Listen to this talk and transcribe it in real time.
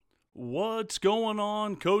What's going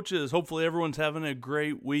on, coaches? Hopefully everyone's having a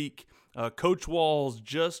great week. Coach Walls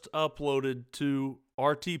just uploaded to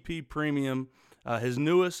RTP Premium his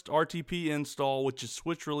newest RTP install, which is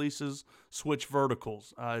Switch Releases, Switch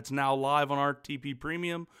Verticals. It's now live on RTP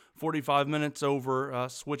Premium, 45 minutes over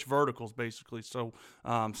Switch Verticals, basically. So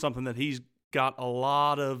something that he's got a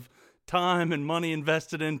lot of time and money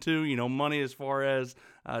invested into, money as far as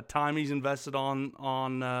time he's invested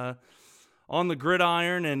on the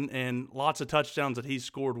gridiron and lots of touchdowns that he's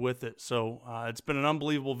scored with it. So it's been an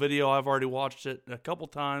unbelievable video. I've already watched it a couple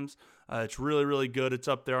times. It's really, really good. It's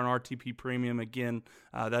up there on RTP Premium. Again,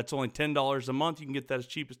 that's only $10 a month. You can get that as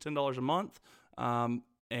cheap as $10 a month.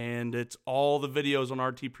 And it's all the videos on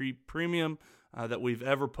RTP Premium that we've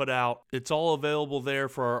ever put out. It's all available there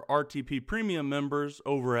for our RTP Premium members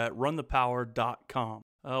over at runthepower.com.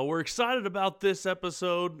 We're excited about this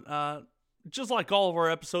episode. Just like all of our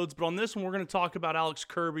episodes, but on this one, we're going to talk about Alex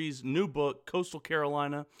Kirby's new book, Coastal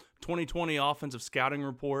Carolina 2020 Offensive Scouting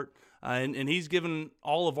Report. And he's given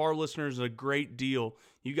all of our listeners a great deal.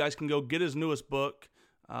 You guys can go get his newest book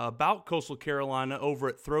about Coastal Carolina over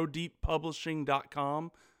at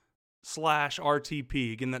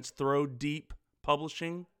throwdeeppublishing.com/RTP. Again, that's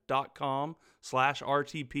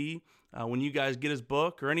throwdeeppublishing.com/RTP. When you guys get his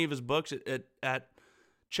book or any of his books at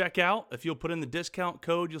checkout, if you'll put in the discount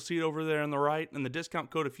code, you'll see it over there on the right. And the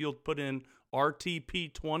discount code, if you'll put in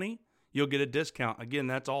RTP20, you'll get a discount. Again,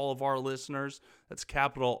 that's all of our listeners. That's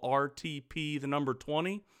capital RTP, the number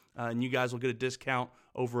 20. And you guys will get a discount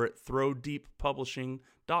over at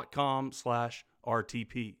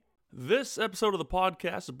throwdeeppublishing.com/RTP. This episode of the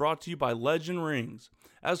podcast is brought to you by Legend Rings.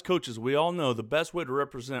 As coaches, we all know the best way to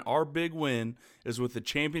represent our big win is with the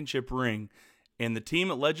championship ring. And the team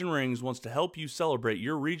at Legend Rings wants to help you celebrate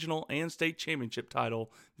your regional and state championship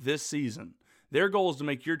title this season. Their goal is to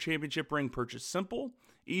make your championship ring purchase simple,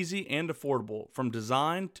 easy, and affordable from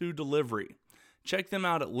design to delivery. Check them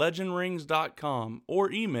out at legendrings.com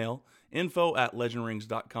or email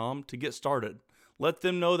info@legendrings.com to get started. Let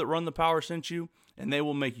them know that Run the Power sent you, and they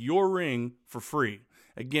will make your ring for free.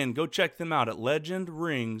 Again, go check them out at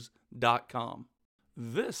legendrings.com.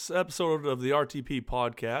 This episode of the RTP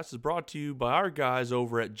podcast is brought to you by our guys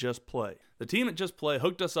over at Just Play. The team at Just Play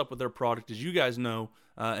hooked us up with their product, as you guys know,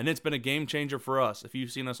 and it's been a game changer for us if you've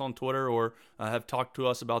seen us on Twitter or have talked to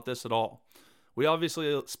us about this at all. We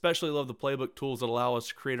obviously especially love the playbook tools that allow us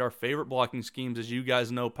to create our favorite blocking schemes, as you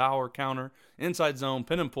guys know, power, counter, inside zone,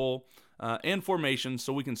 pin and pull, and formations,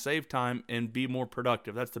 so we can save time and be more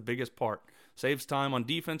productive. That's the biggest part. Saves time on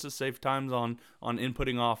defenses, saves times on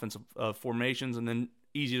inputting offensive formations, and then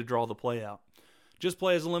easy to draw the play out. Just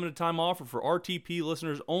Play is a limited time offer for RTP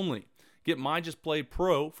listeners only. Get My Just Play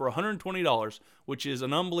Pro for $120, which is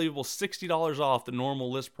an unbelievable $60 off the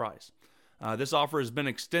normal list price. This offer has been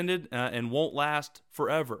extended and won't last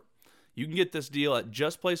forever. You can get this deal at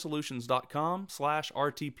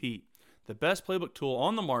justplaysolutions.com/RTP. The best playbook tool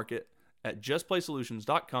on the market at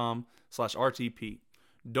justplaysolutions.com/RTP.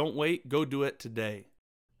 Don't wait, go do it today.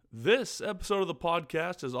 This episode of the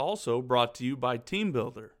podcast is also brought to you by Team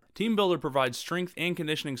Builder. Team Builder provides strength and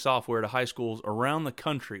conditioning software to high schools around the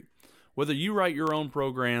country. Whether you write your own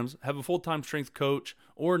programs, have a full-time strength coach,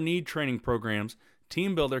 or need training programs,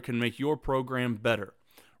 Team Builder can make your program better.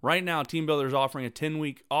 Right now, Team Builder is offering a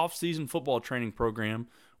 10-week off-season football training program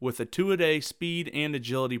with a 2-a-day speed and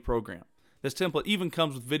agility program. This template even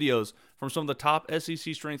comes with videos from some of the top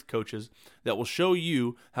SEC strength coaches that will show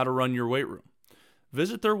you how to run your weight room.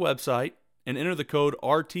 Visit their website and enter the code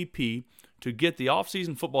RTP to get the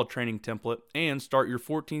off-season football training template and start your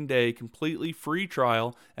 14-day completely free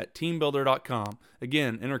trial at teambuilder.com.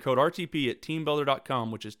 Again, enter code RTP at teambuilder.com,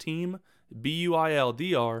 which is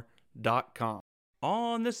teambuildr.com.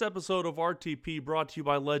 On this episode of RTP brought to you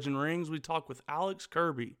by Legend Rings, we talk with Alex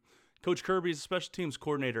Kirby. Coach Kirby is a special teams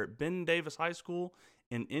coordinator at Ben Davis High School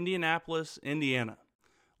in Indianapolis, Indiana.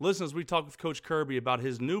 Listen as we talk with Coach Kirby about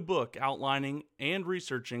his new book outlining and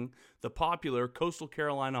researching the popular Coastal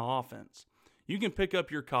Carolina offense. You can pick up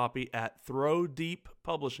your copy at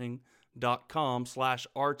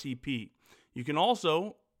throwdeeppublishing.com/RTP. You can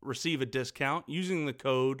also receive a discount using the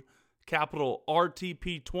code capital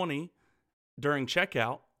RTP20 during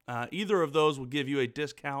checkout. Either of those will give you a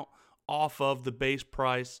discount off of the base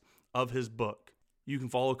price of his book. You can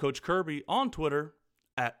follow Coach Kirby on Twitter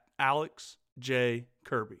at Alex J.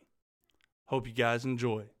 Kirby. Hope you guys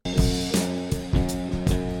enjoy.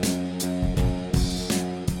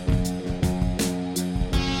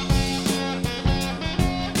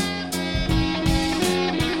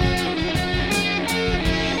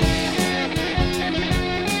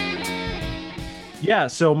 Yeah,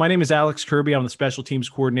 so my name is Alex Kirby. I'm the special teams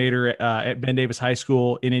coordinator at Ben Davis High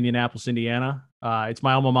School in Indianapolis, Indiana. It's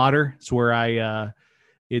my alma mater. It's where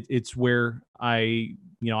it's where I,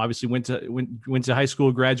 obviously went to high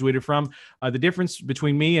school, graduated from. The difference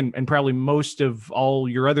between me and probably most of all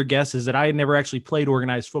your other guests is that I had never actually played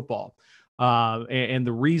organized football, and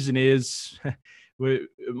the reason is.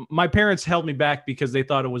 My parents held me back because they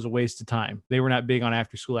thought it was a waste of time. They were not big on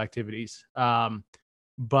after school activities.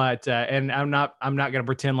 But and I'm not going to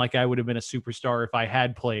pretend like I would have been a superstar if I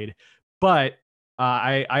had played. But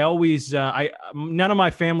I always I none of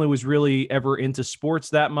my family was really ever into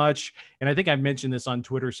sports that much, and I think I've mentioned this on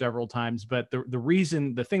Twitter several times. But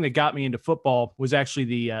the thing that got me into football was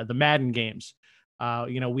actually the Madden games.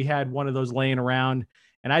 We had one of those laying around,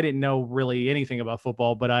 and I didn't know really anything about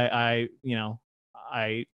football, but I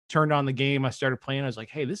turned on the game, I started playing, I was like,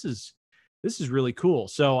 hey, this is really cool.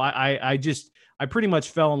 So I pretty much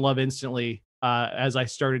fell in love instantly as I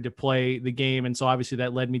started to play the game. And so obviously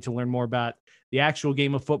that led me to learn more about the actual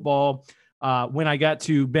game of football. When I got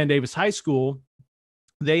to Ben Davis High School,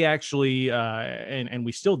 they actually, and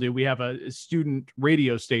we still do, we have a student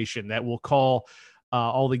radio station that will call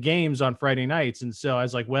all the games on Friday nights. And so I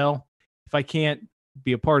was like, well, if I can't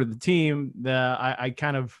be a part of the team, I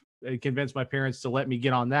kind of convinced my parents to let me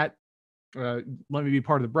get on that, let me be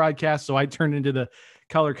part of the broadcast. So I turned into the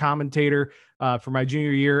color commentator for my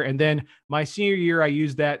junior year. And then my senior year, I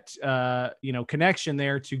used that, connection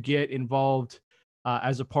there to get involved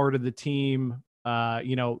as a part of the team,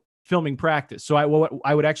 filming practice. So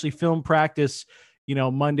I would actually film practice,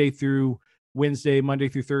 Monday through Wednesday, Monday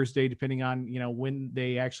through Thursday, depending on, when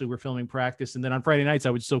they actually were filming practice. And then on Friday nights,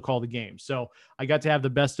 I would still call the game. So I got to have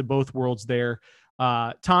the best of both worlds there.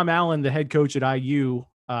 Tom Allen, the head coach at IU,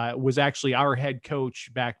 was actually our head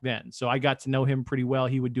coach back then. So I got to know him pretty well.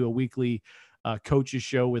 He would do a weekly coaches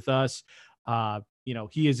show with us.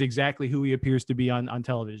 He is exactly who he appears to be on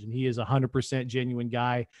television. He is 100% genuine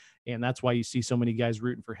guy. And that's why you see so many guys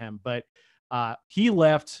rooting for him. But he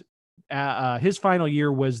left. His final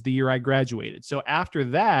year was the year I graduated. So after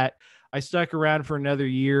that, I stuck around for another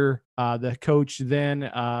year. The coach then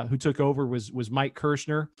who took over was Mike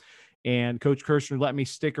Kirshner. And Coach Kirshner let me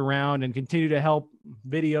stick around and continue to help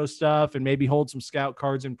video stuff and maybe hold some scout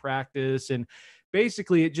cards in practice. And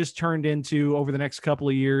basically it just turned into, over the next couple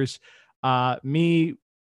of years, I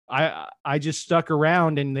just stuck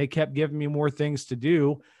around and they kept giving me more things to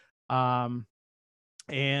do. And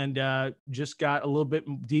just got a little bit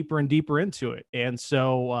deeper and deeper into it. And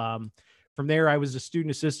so from there, I was a student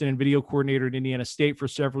assistant and video coordinator at Indiana State for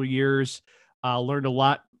several years. Learned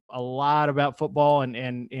a lot about football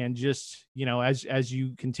and just, as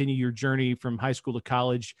you continue your journey from high school to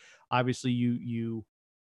college, obviously you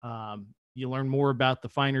learn more about the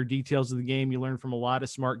finer details of the game. You learn from a lot of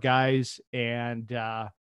smart guys, and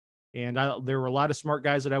there were a lot of smart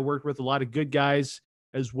guys that I worked with, a lot of good guys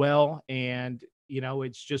as well. And,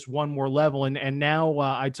 it's just one more level. And now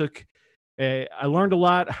I learned a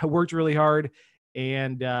lot. I worked really hard.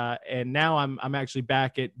 And now I'm actually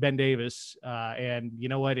back at Ben Davis. And you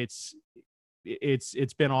know what? It's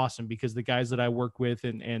been awesome because the guys that I work with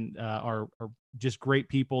and are just great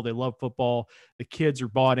people. They love football. The kids are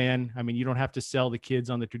bought in. I mean, you don't have to sell the kids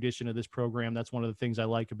on the tradition of this program. That's one of the things I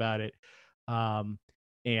like about it. And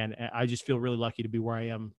I just feel really lucky to be where I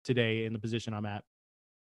am today in the position I'm at.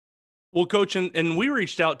 Well, Coach, and we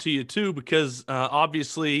reached out to you too because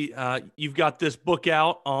obviously you've got this book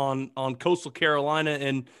out on Coastal Carolina,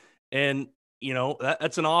 and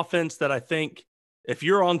that's an offense that I think if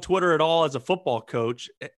you're on Twitter at all as a football coach,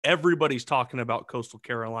 everybody's talking about Coastal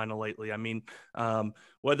Carolina lately. I mean,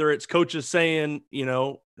 whether it's coaches saying,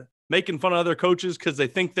 making fun of other coaches because they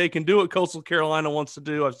think they can do what Coastal Carolina wants to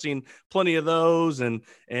do. I've seen plenty of those, and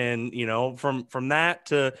from that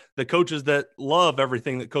to the coaches that love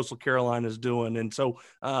everything that Coastal Carolina is doing. And so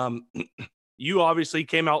you obviously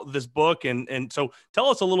came out with this book, and so tell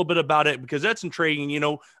us a little bit about it because that's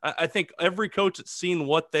intriguing. I think every coach that's seen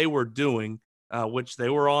what they were doing, which they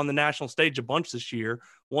were on the national stage a bunch this year,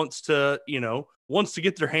 wants to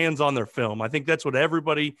get their hands on their film. I think that's what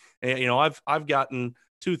everybody, I've gotten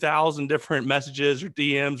 2,000 different messages or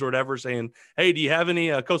DMs or whatever saying, hey, do you have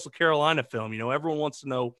any Coastal Carolina film? Everyone wants to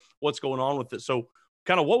know what's going on with it. So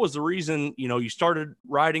kind of what was the reason, you started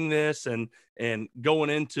writing this and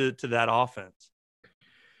going into that offense?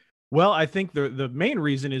 Well, I think the main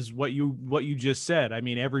reason is what you just said. I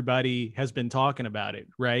mean, everybody has been talking about it,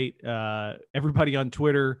 right? Everybody on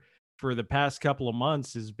Twitter for the past couple of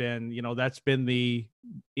months has been, that's been the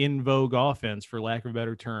in vogue offense, for lack of a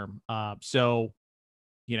better term. So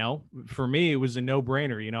for me, it was a no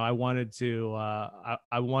brainer. I wanted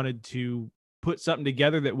to put something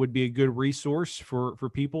together that would be a good resource for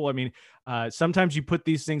people. I mean, sometimes you put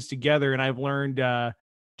these things together, and I've learned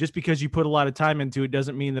just because you put a lot of time into it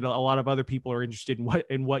doesn't mean that a lot of other people are interested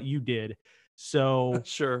in what you did. So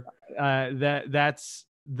Sure. that's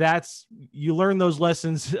you learn those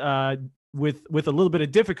lessons with a little bit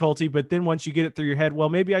of difficulty, but then once you get it through your head, well,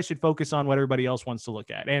 maybe I should focus on what everybody else wants to look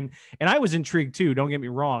at. And I was intrigued too, don't get me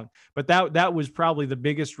wrong, but that was probably the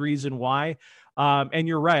biggest reason why. And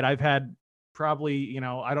you're right, I've had probably,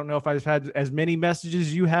 I don't know if I've had as many messages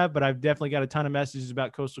as you have, but I've definitely got a ton of messages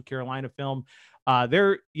about Coastal Carolina film.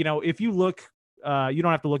 If you look, you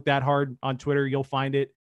don't have to look that hard on Twitter, you'll find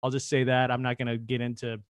it. I'll just say that. I'm not going to get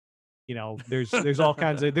into, there's all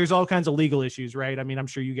kinds of legal issues, right? I mean, I'm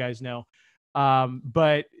sure you guys know.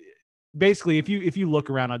 But basically, if you look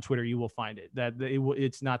around on Twitter, you will find it.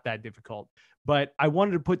 It's not that difficult. But I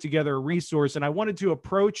wanted to put together a resource, and I wanted to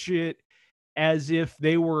approach it as if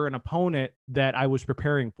they were an opponent that I was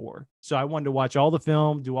preparing for. So I wanted to watch all the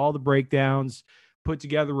film, do all the breakdowns, put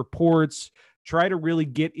together reports, try to really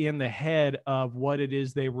get in the head of what it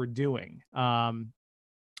is they were doing.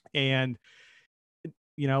 And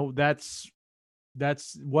that's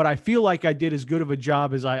what I feel like I did as good of a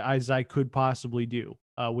job as I could possibly do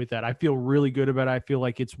with that. I feel really good about it. I feel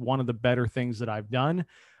like it's one of the better things that I've done,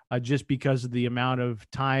 just because of the amount of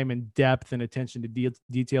time and depth and attention to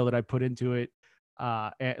detail that I put into it.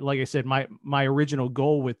 And like I said, my original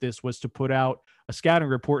goal with this was to put out a scouting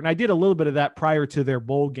report, and I did a little bit of that prior to their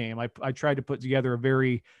bowl game. I tried to put together a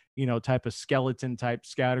very type of skeleton type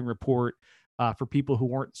scouting report for people who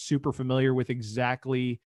weren't super familiar with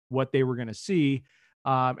exactly what they were going to see.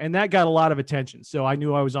 And that got a lot of attention. So I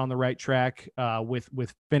knew I was on the right track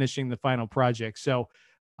with finishing the final project. So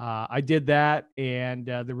I did that, and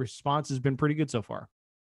the response has been pretty good so far.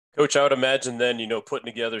 Coach, I would imagine then,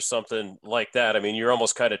 putting together something like that, I mean, you're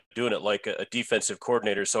almost kind of doing it like a defensive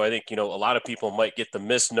coordinator. So I think, a lot of people might get the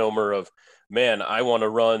misnomer of, man, I want to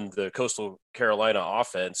run the Coastal Carolina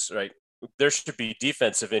offense, right? There should be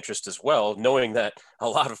defensive interest as well, knowing that a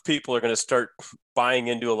lot of people are going to start buying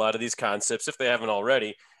into a lot of these concepts if they haven't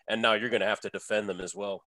already. And now you're going to have to defend them as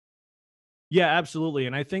well. Yeah, absolutely.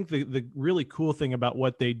 And I think the really cool thing about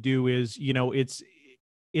what they do is,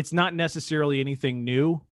 it's not necessarily anything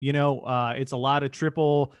new. It's a lot of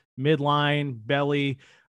triple, midline, belly.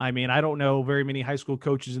 I mean, I don't know very many high school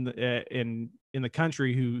coaches in the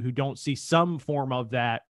country who don't see some form of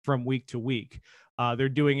that from week to week. They're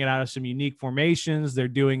doing it out of some unique formations. They're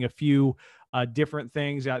doing a few different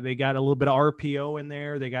things. They got a little bit of RPO in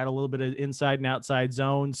there. They got a little bit of inside and outside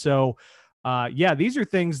zone. So, these are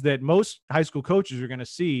things that most high school coaches are going to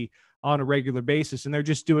see on a regular basis, and they're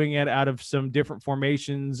just doing it out of some different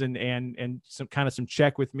formations and some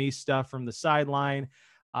check with me stuff from the sideline.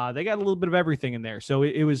 They got a little bit of everything in there. So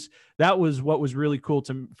that was what was really cool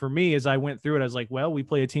for me as I went through it. I was like, well, we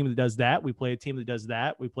play a team that does that. We play a team that does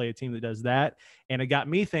that. We play a team that does that. And it got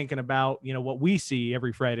me thinking about, what we see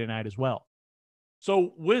every Friday night as well.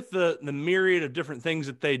 So with the myriad of different things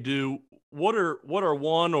that they do, what are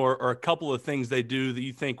one or a couple of things they do that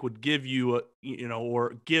you think would give you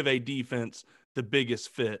or give a defense the biggest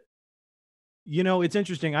fit? It's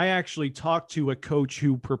interesting. I actually talked to a coach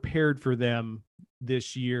who prepared for them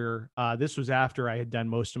this year. This was after I had done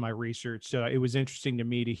most of my research, so it was interesting to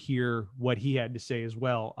me to hear what he had to say as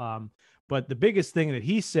well. But the biggest thing that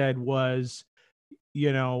he said was,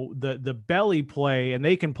 the belly play, and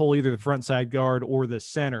they can pull either the front side guard or the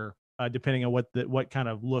center, depending on what kind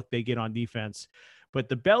of look they get on defense. But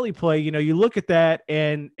the belly play, you look at that,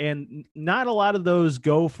 and not a lot of those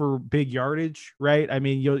go for big yardage, right? I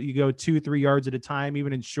mean, you go 2-3 yards at a time,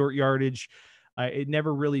 even in short yardage. It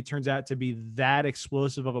never really turns out to be that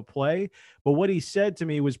explosive of a play. But what he said to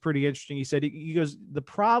me was pretty interesting. He said, he goes, the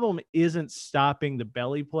problem isn't stopping the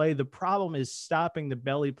belly play. The problem is stopping the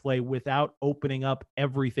belly play without opening up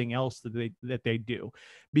everything else that they do.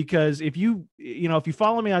 Because if you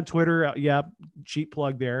follow me on Twitter, cheap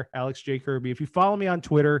plug there, Alex J. Kirby. If you follow me on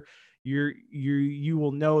Twitter, you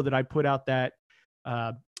will know that I put out that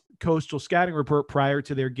Coastal scouting report prior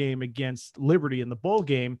to their game against Liberty in the bowl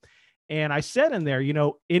game. And I said in there,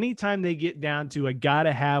 anytime they get down to a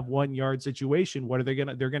gotta have 1 yard situation, what are they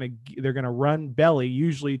gonna? They're gonna run belly,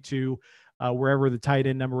 usually to wherever the tight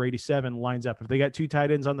end number 87 lines up. If they got 2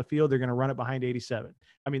 tight ends on the field, they're gonna run it behind 87.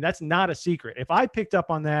 I mean, that's not a secret. If I picked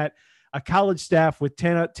up on that, a college staff with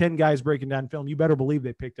 10 guys breaking down film, you better believe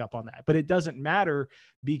they picked up on that. But it doesn't matter,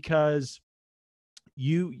 because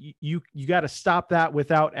you got to stop that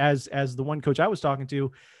without, as the one coach I was talking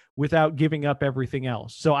to, without giving up everything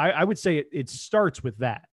else. So I would say it starts with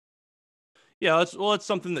that. Yeah, that's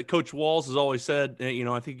something that Coach Walls has always said. You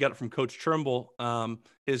know, I think he got it from Coach Trimble,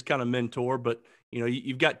 his kind of mentor. But you know,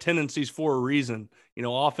 you've got tendencies for a reason. You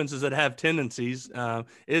know, offenses that have tendencies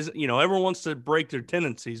everyone wants to break their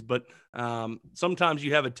tendencies, but sometimes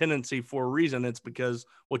you have a tendency for a reason. It's because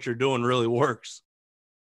what you're doing really works.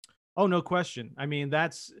 Oh, no question. I mean,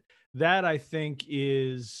 that I think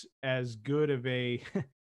is as good of a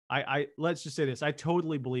I let's just say this. I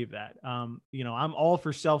totally believe that. I'm all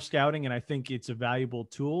for self scouting and I think it's a valuable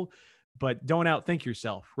tool, but don't outthink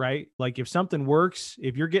yourself, right? Like if something works,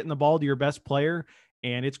 if you're getting the ball to your best player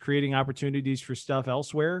and it's creating opportunities for stuff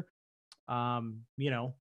elsewhere, that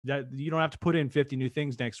you don't have to put in 50 new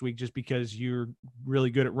things next week just because you're really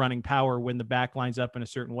good at running power when the back lines up in a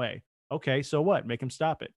certain way. Okay, so what? Make them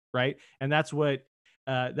stop it, right? And that's what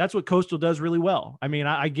Coastal does really well. I mean,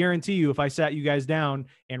 I guarantee you, if I sat you guys down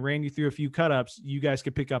and ran you through a few cut-ups, you guys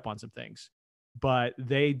could pick up on some things. But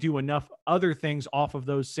they do enough other things off of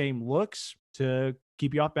those same looks to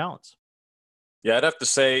keep you off balance. Yeah, I'd have to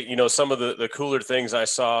say, some of the cooler things I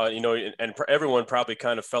saw, and everyone probably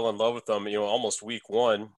kind of fell in love with them, almost week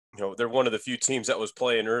one. They're one of the few teams that was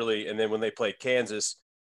playing early. And then when they played Kansas,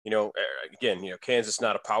 again, Kansas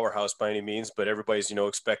not a powerhouse by any means, but everybody's,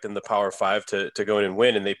 expecting the Power Five to go in and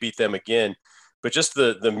win, and they beat them again. But just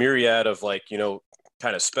the myriad of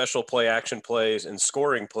kind of special play action plays and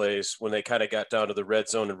scoring plays when they kind of got down to the red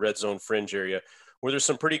zone and red zone fringe area where there's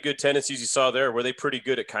some pretty good tendencies you saw there. Were they pretty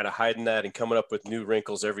good at kind of hiding that and coming up with new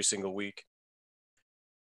wrinkles every single week?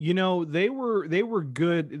 They were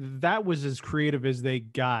good. That was as creative as they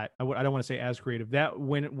got. I don't want to say as creative. That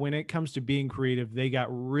when it comes to being creative, they got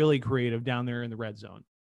really creative down there in the red zone.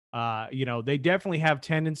 They definitely have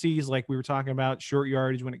tendencies like we were talking about short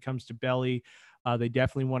yardage when it comes to belly. They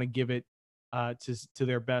definitely want to give it to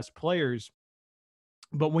their best players.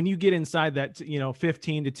 But when you get inside that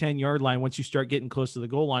 15 to 10 yard line, once you start getting close to the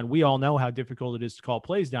goal line, we all know how difficult it is to call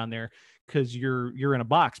plays down there because you're in a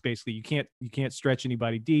box. Basically, you can't stretch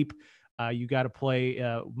anybody deep. You got to play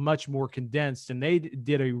much more condensed, and they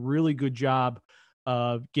did a really good job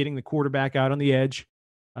of getting the quarterback out on the edge.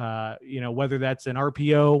 Whether that's an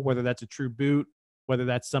RPO, whether that's a true boot, whether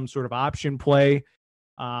that's some sort of option play.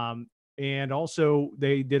 And also,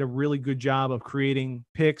 they did a really good job of creating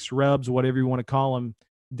picks, rubs, whatever you want to call them,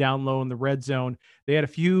 down low in the red zone. They had a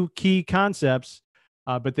few key concepts,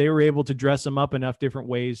 but they were able to dress them up enough different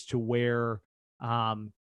ways to where,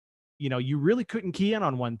 you really couldn't key in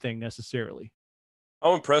on one thing necessarily.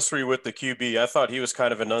 How impressed were you with the QB? I thought he was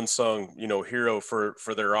kind of an unsung, hero for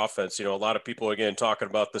their offense. A lot of people again talking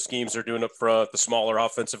about the schemes they're doing up front, the smaller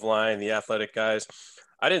offensive line, the athletic guys.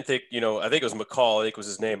 I didn't think, I think it was McCall, I think was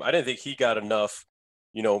his name. I didn't think he got enough,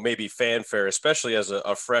 maybe fanfare, especially as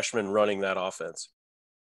a freshman running that offense.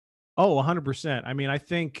 Oh, 100%. I mean, I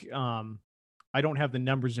think I don't have the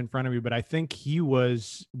numbers in front of me, but I think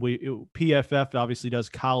PFF obviously does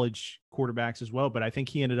college quarterbacks as well, but I think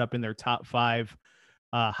he ended up in their top 5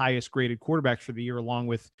 highest graded quarterbacks for the year, along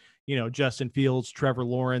with, Justin Fields, Trevor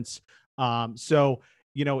Lawrence.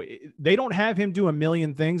 They don't have him do a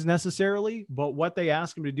million things necessarily, but what they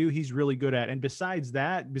ask him to do, he's really good at. And besides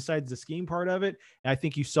the scheme part of it, I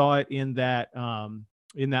think you saw it in that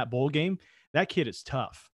bowl game. That kid is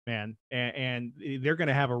tough, man. And they're going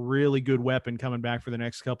to have a really good weapon coming back for the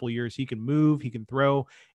next couple of years. He can move, he can throw.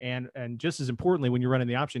 And just as importantly, when you're running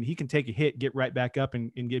the option, he can take a hit, get right back up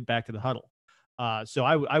and get back to the huddle. So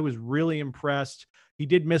I was really impressed. He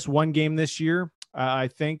did miss one game this year. I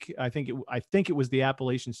think it was the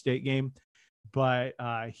Appalachian State game, but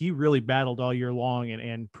he really battled all year long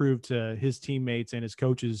and proved to his teammates and his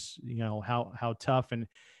coaches, how tough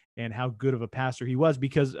and how good of a passer he was.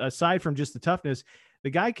 Because aside from just the toughness, the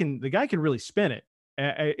guy can really spin it.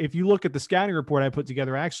 If you look at the scouting report I put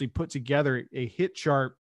together, I actually put together a hit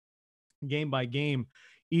chart game by game,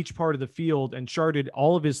 each part of the field, and charted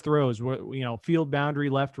all of his throws, field boundary,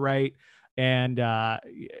 left, right. And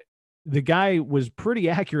the guy was pretty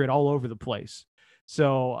accurate all over the place.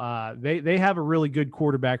 So they have a really good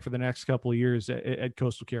quarterback for the next couple of years at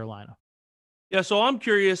Coastal Carolina. Yeah, so I'm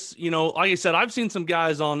curious, like I said, I've seen some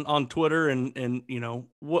guys on Twitter and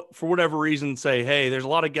what for whatever reason say, hey, there's a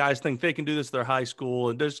lot of guys think they can do this at their high school,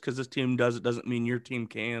 and just because this team does it doesn't mean your team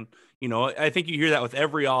can. I think you hear that with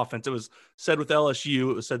every offense. It was said with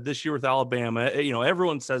LSU, it was said this year with Alabama.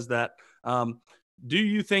 Everyone says that. Do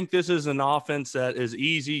you think this is an offense that is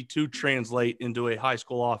easy to translate into a high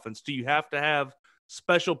school offense? Do you have to have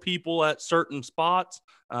special people at certain spots?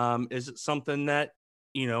 Is it something that,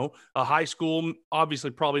 a high school,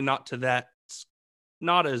 obviously probably not to that,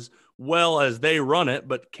 not as well as they run it,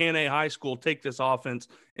 but can a high school take this offense,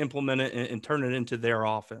 implement it, and turn it into their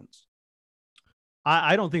offense?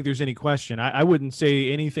 I don't think there's any question. I wouldn't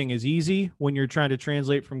say anything is easy when you're trying to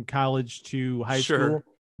translate from college to high school,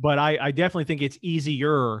 but I definitely think it's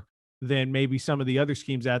easier than maybe some of the other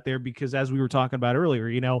schemes out there because, as we were talking about earlier,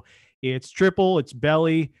 it's triple, it's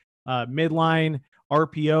belly, midline,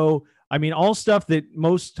 RPO. I mean, all stuff that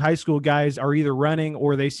most high school guys are either running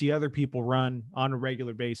or they see other people run on a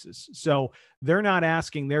regular basis. So they're not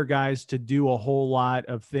asking their guys to do a whole lot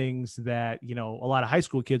of things that, a lot of high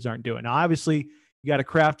school kids aren't doing. Now, obviously, you got to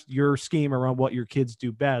craft your scheme around what your kids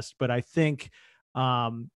do best. But I think,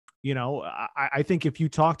 I think if you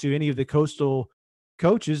talk to any of the coastal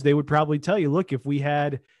coaches, they would probably tell you, look, if we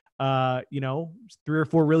had, 3 or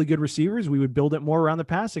 4 really good receivers, we would build it more around the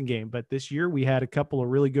passing game. But this year we had a couple of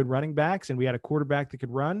really good running backs and we had a quarterback that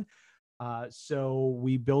could run. So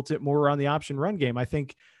we built it more around the option run game. I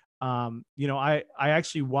think, I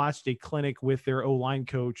actually watched a clinic with their O-line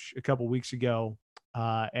coach a couple weeks ago.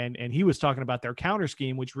 And he was talking about their counter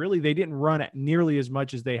scheme, which really they didn't run at nearly as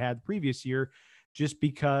much as they had the previous year, just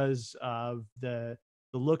because of the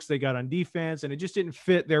looks they got on defense, and it just didn't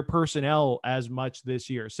fit their personnel as much this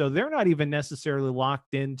year. So they're not even necessarily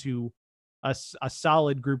locked into a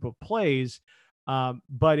solid group of plays,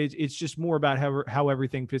 but it's just more about how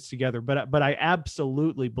everything fits together. But I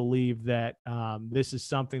absolutely believe that this is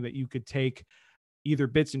something that you could take either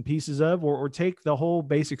bits and pieces of, or take the whole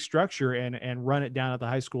basic structure and run it down at the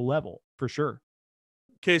high school level for sure.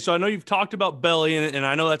 Okay, so I know you've talked about belly, and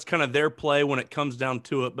I know that's kind of their play when it comes down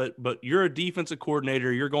to it, but you're a defensive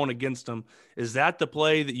coordinator, you're going against them. Is that the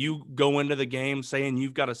play that you go into the game saying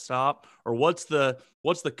you've got to stop? Or what's the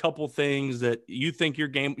couple things that you think you're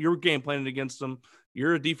game planning against them?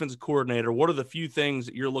 You're a defensive coordinator. What are the few things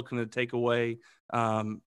that you're looking to take away,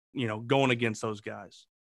 going against those guys?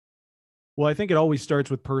 Well, I think it always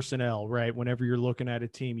starts with personnel, right? Whenever you're looking at a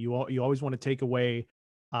team, you always want to take away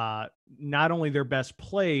not only their best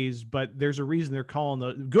plays, but there's a reason they're calling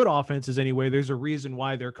the good offenses anyway. There's a reason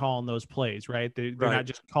why they're calling those plays, right? They're not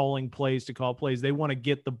just calling plays to call plays. They want to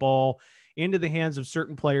get the ball into the hands of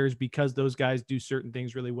certain players because those guys do certain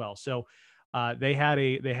things really well. So they had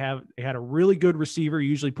a really good receiver,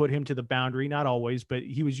 usually put him to the boundary, not always, but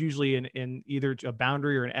he was usually in either a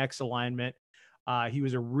boundary or an X alignment. He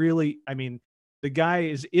was the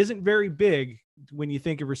guy isn't very big when you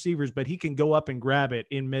think of receivers, but he can go up and grab it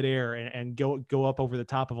in midair and go up over the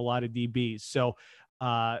top of a lot of DBs. So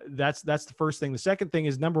that's the first thing. The second thing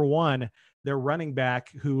is, number one, their running back,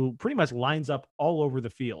 who pretty much lines up all over the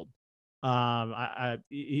field.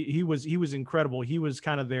 He was incredible. He was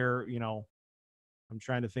kind of their, I'm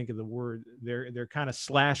trying to think of the word. They're kind of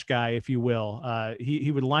slash guy, if you will. He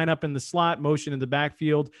would line up in the slot, motion in the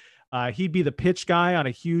backfield. He'd be the pitch guy on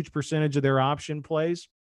a huge percentage of their option plays.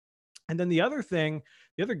 And then the other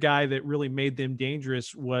guy that really made them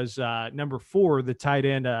dangerous was number 4, the tight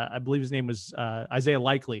end. I believe his name was Isaiah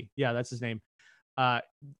Likely. Yeah, that's his name.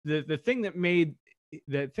 The thing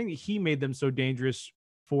that he made them so dangerous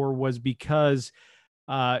for was because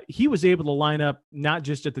he was able to line up not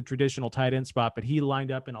just at the traditional tight end spot, but he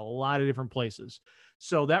lined up in a lot of different places.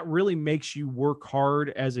 So that really makes you work hard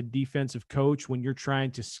as a defensive coach when you're trying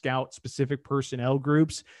to scout specific personnel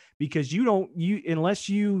groups, because unless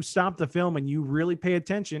you stop the film and you really pay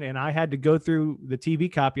attention. And I had to go through the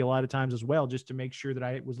TV copy a lot of times as well, just to make sure that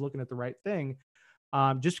I was looking at the right thing.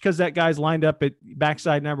 Just because that guy's lined up at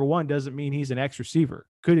backside number 1 doesn't mean he's an X receiver.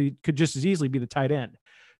 Could just as easily be the tight end.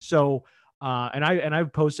 So, and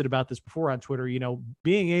I've posted about this before on Twitter,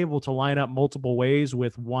 being able to line up multiple ways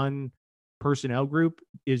with one personnel group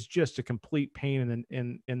is just a complete pain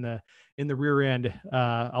in the rear end.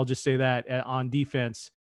 I'll just say that on defense,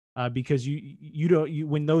 because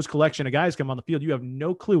when those collection of guys come on the field, you have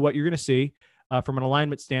no clue what you're going to see from an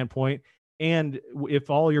alignment standpoint. And if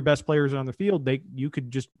all your best players are on the field, you could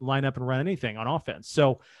just line up and run anything on offense.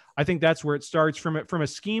 So I think that's where it starts from a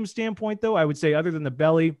scheme standpoint, though. I would say, other than the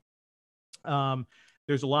belly,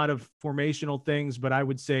 there's a lot of formational things, but I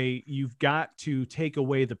would say you've got to take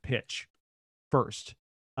away the pitch first,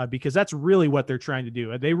 because that's really what they're trying to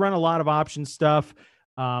do. They run a lot of option stuff,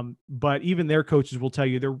 but even their coaches will tell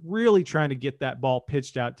you they're really trying to get that ball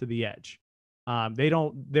pitched out to the edge.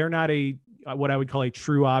 They're not what I would call a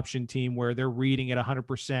true option team where they're reading it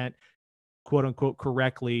 100% quote unquote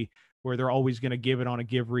correctly, where they're always going to give it on a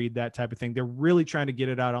give read, that type of thing. They're really trying to get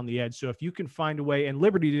it out on the edge. So if you can find a way, and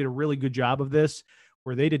Liberty did a really good job of this,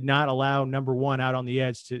 where they did not allow number 1 out on the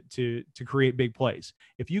edge to create big plays.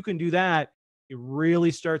 If you can do that, it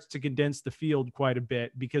really starts to condense the field quite a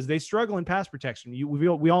bit, because they struggle in pass protection.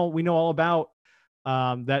 We know all about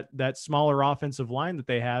that smaller offensive line that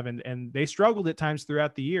they have, and they struggled at times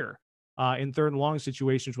throughout the year. in third and long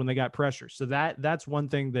situations when they got pressure. So that's one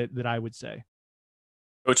thing that I would say.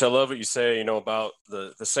 Coach, I love what you say, about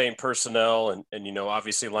the same personnel and,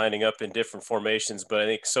 obviously lining up in different formations. But I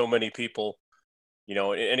think so many people,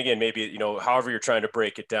 and again, maybe, however you're trying to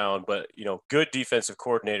break it down, but, good defensive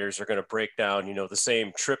coordinators are going to break down, the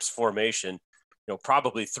same trips formation,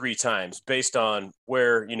 probably 3 times based on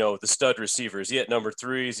where, the stud receiver is. He at number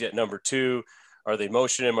 3, is he at number 2? Are they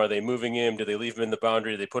motioning him? Are they moving him? Do they leave him in the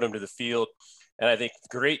boundary? Do they put him to the field? And I think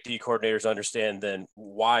great D coordinators understand then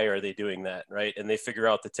why are they doing that, right? And they figure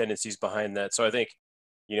out the tendencies behind that. So I think,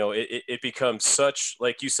 it becomes such,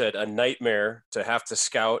 like you said, a nightmare to have to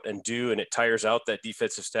scout and do, and it tires out that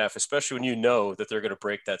defensive staff, especially when you know that they're going to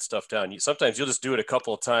break that stuff down. Sometimes you'll just do it a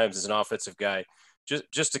couple of times as an offensive guy,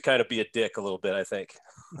 just to kind of be a dick a little bit, I think.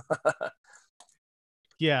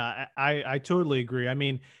 Yeah, I totally agree. I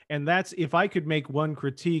mean, and that's, if I could make one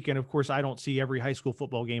critique, and of course I don't see every high school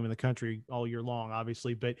football game in the country all year long,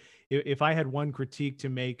 obviously, but if I had one critique to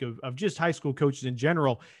make of just high school coaches in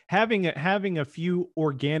general, having a few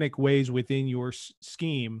organic ways within your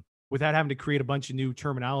scheme without having to create a bunch of new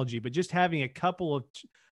terminology, but just having a couple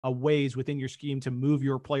of ways within your scheme to move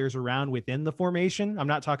your players around within the formation. I'm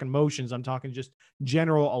not talking motions. I'm talking just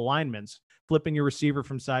general alignments, flipping your receiver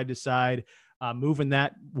from side to side, moving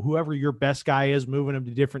that whoever your best guy is, moving him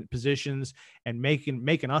to different positions and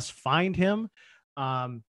making us find him.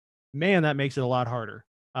 Man, that makes it a lot harder.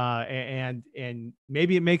 And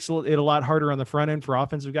maybe it makes it a lot harder on the front end for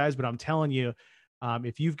offensive guys, but I'm telling you,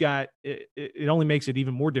 if you've got it only makes it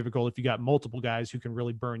even more difficult if you got multiple guys who can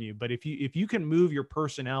really burn you. But if you can move your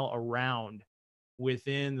personnel around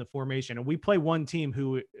within the formation, and we play one team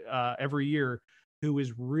who every year who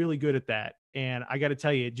is really good at that, and I got to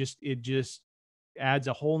tell you, it just adds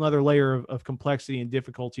a whole nother layer of complexity and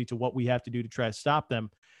difficulty to what we have to do to try to stop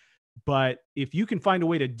them. But if you can find a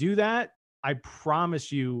way to do that, I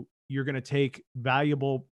promise you're going to take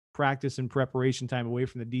valuable practice and preparation time away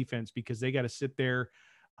from the defense, because they got to sit there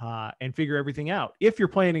and figure everything out. If you're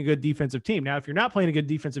playing a good defensive team. Now, if you're not playing a good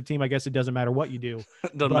defensive team, I guess it doesn't matter what you do.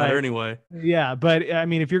 It doesn't matter anyway. Yeah. But I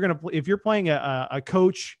mean, if you're playing a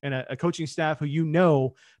coach and a coaching staff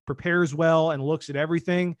who, prepares well and looks at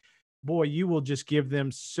everything, boy, you will just give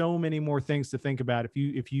them so many more things to think about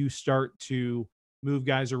if you start to move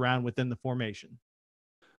guys around within the formation.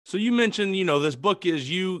 So you mentioned, this book is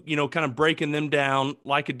kind of breaking them down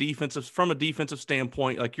like from a defensive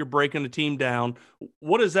standpoint, like you're breaking the team down.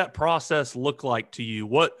 What does that process look like to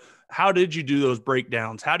you? How did you do those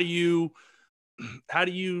breakdowns? How do you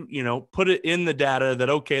put it in the data that,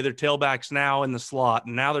 okay, they're tailbacks now in the slot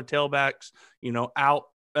and now they're tailbacks, out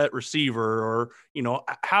at receiver, or,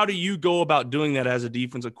 how do you go about doing that as a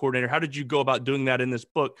defensive coordinator? How did you go about doing that in this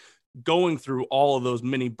book, going through all of those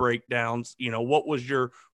mini breakdowns? What was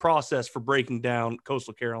your process for breaking down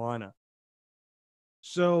Coastal Carolina?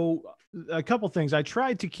 So a couple things. I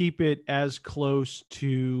tried to keep it as close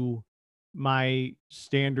to my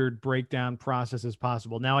standard breakdown process as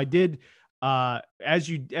possible. Now I did, as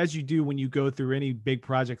you do when you go through any big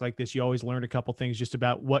project like this, you always learn a couple things just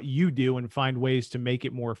about what you do and find ways to make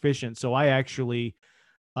it more efficient. So I actually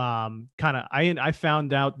I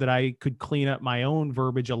found out that I could clean up my own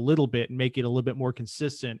verbiage a little bit and make it a little bit more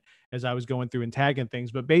consistent as I was going through and tagging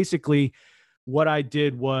things. But basically what I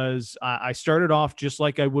did was I started off just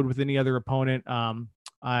like I would with any other opponent.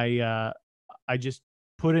 I just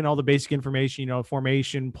put in all the basic information,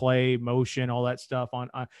 formation, play, motion, all that stuff on.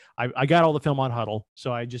 I got all the film on Huddle,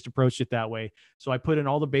 so I just approached it that way. So I put in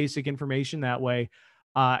all the basic information that way.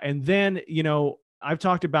 And then, I've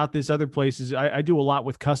talked about this other places. I do a lot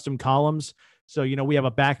with custom columns. So, we have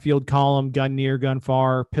a backfield column, gun near, gun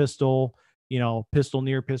far, pistol, pistol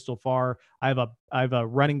near, pistol far. I have a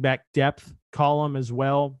running back depth column as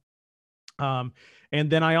well. And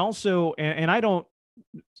then I also, and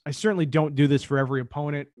I certainly don't do this for every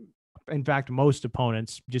opponent. In fact, most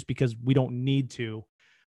opponents, just because we don't need to.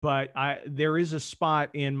 But there is a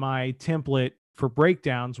spot in my template for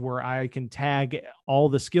breakdowns where I can tag all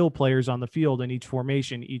the skill players on the field in each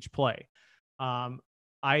formation, each play.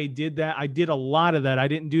 I did that. I did a lot of that. I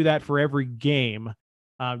didn't do that for every game,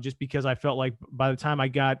 just because I felt like by the time I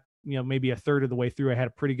got, maybe a third of the way through, I had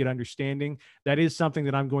a pretty good understanding. That is something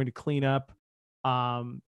that I'm going to clean up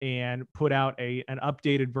and put out an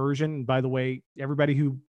updated version. By the way, everybody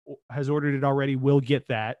who has ordered it already will get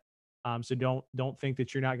that. So don't think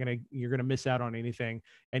that you're going to miss out on anything.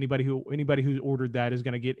 Anybody who ordered that is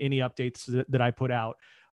going to get any updates that I put out.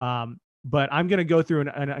 But I'm going to go through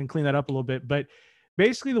and clean that up a little bit. But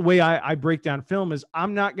basically the way I break down film is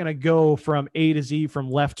I'm not going to go from A to Z, from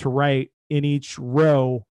left to right in each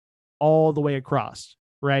row all the way across.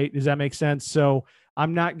 right? Does that make sense? So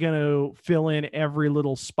I'm not going to fill in every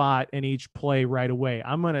little spot in each play right away.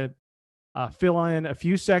 I'm going to fill in a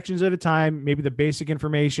few sections at a time, maybe the basic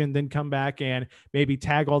information, then come back and maybe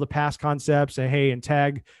tag all the pass concepts, say, hey, and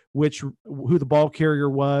tag who the ball carrier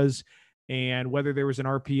was, and whether there was an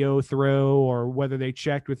RPO throw or whether they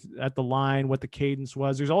checked at the line, what the cadence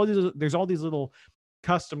was. There's all these little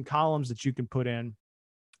custom columns that you can put in.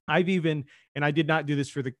 And I did not do this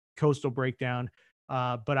for the Coastal breakdown,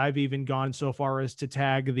 but I've even gone so far as to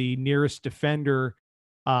tag the nearest defender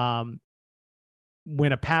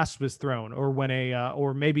when a pass was thrown, or when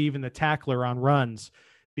or maybe even the tackler on runs,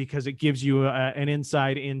 because it gives you an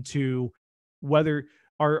insight into whether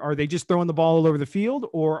are they just throwing the ball all over the field,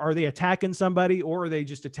 or are they attacking somebody, or are they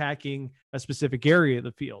just attacking a specific area of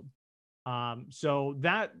the field. So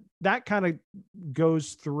that kind of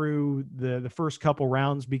goes through the first couple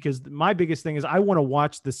rounds, because my biggest thing is I want to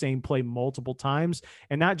watch the same play multiple times,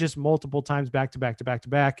 and not just multiple times back to back to back to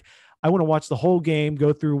back. I want to watch the whole game,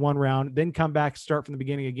 go through one round, then come back, start from the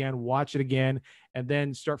beginning again, watch it again, and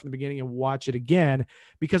then start from the beginning and watch it again.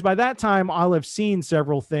 Because by that time, I'll have seen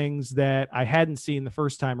several things that I hadn't seen the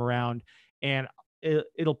first time around, and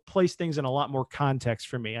it'll place things in a lot more context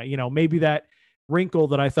for me. Maybe that wrinkle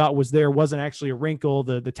that I thought was there wasn't actually a wrinkle.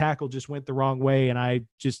 The tackle just went the wrong way, and I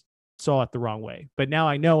just saw it the wrong way. But now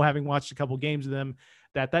I know, having watched a couple games of them,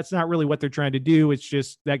 that that's not really what they're trying to do. It's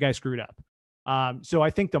just that guy screwed up. So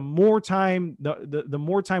I think the more time, the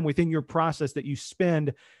more time within your process that you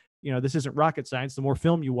spend, this isn't rocket science. The more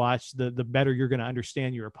film you watch, the better you're going to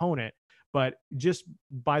understand your opponent. But just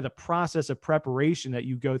by the process of preparation that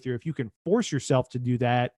you go through, if you can force yourself to do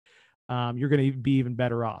that, you're going to be even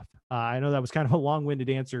better off. I know that was kind of a long-winded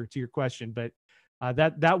answer to your question, but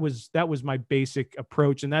that was my basic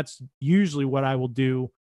approach, and that's usually what I will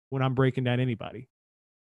do when I'm breaking down anybody.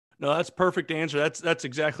 No, that's a perfect answer. That's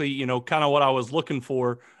exactly, kind of what I was looking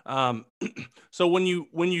for. So when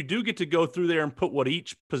you do get to go through there and put what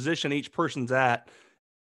each position, each person's at,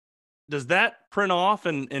 does that print off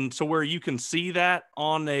and so where you can see that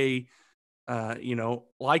on a,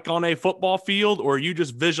 like on a football field, or you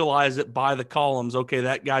just visualize it by the columns? Okay,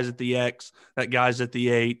 that guy's at the X, that guy's at the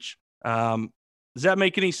H. Does that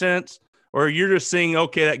make any sense? Or you're just seeing,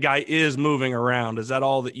 okay, that guy is moving around? Is that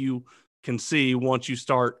all that you can see once you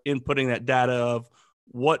start inputting that data of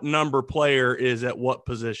what number player is at what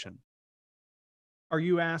position? Are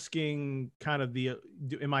you asking kind of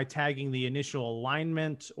am I tagging the initial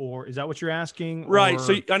alignment, or is that what you're asking? Right.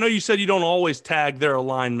 So I know you said you don't always tag their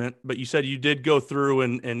alignment, but you said you did go through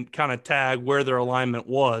and kind of tag where their alignment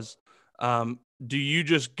was. Do you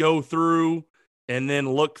just go through and then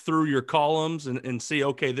look through your columns and see,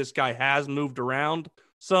 okay, this guy has moved around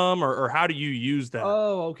some, or how do you use that?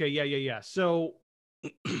 Oh, okay. Yeah. So,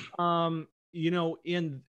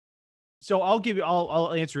 so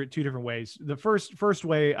I'll answer it two different ways. The first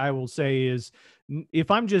way I will say is,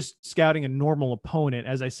 if I'm just scouting a normal opponent,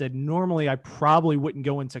 as I said, normally I probably wouldn't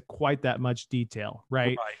go into quite that much detail,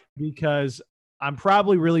 right? Because I'm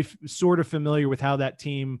probably really sort of familiar with how that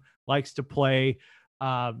team likes to play.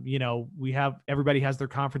 Everybody has their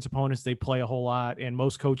conference opponents they play a whole lot, and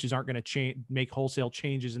most coaches aren't going to make wholesale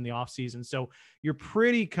changes in the offseason. So you're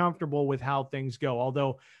pretty comfortable with how things go.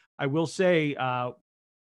 Although I will say,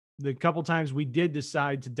 the couple times we did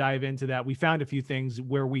decide to dive into that, we found a few things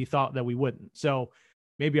where we thought that we wouldn't. So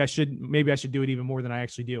maybe I should do it even more than I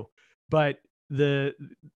actually do. But for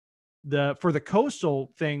the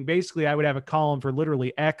Coastal thing, basically I would have a column for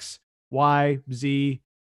literally X, Y, Z,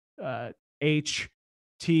 H,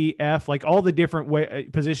 T, F, like all the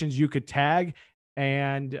different positions you could tag.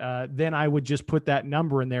 And then I would just put that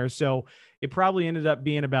number in there. So it probably ended up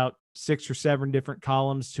being about 6 or 7 different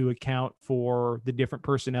columns to account for the different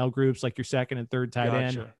personnel groups, like your second and third tight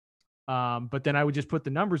end. But then I would just put the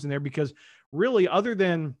numbers in there, because really, other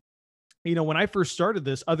than, when I first started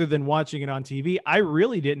this, other than watching it on TV, I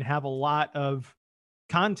really didn't have a lot of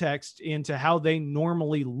context into how they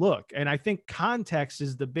normally look. And I think context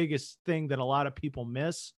is the biggest thing that a lot of people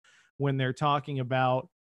miss when they're talking about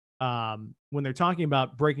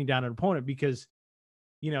breaking down an opponent, because,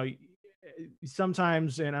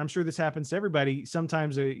 sometimes, and I'm sure this happens to everybody,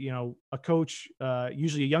 sometimes a coach,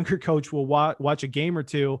 usually a younger coach, will watch a game or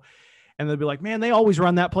two and they'll be like, man, they always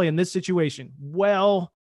run that play in this situation.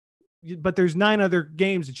 Well, but there's 9 other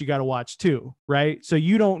games that you got to watch too, right? So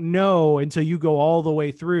you don't know until you go all the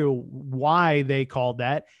way through why they called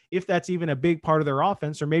that, if that's even a big part of their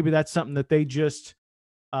offense, or maybe that's something that they just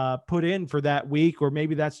put in for that week, or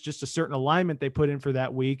maybe that's just a certain alignment they put in for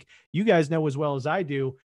that week. You guys know as well as I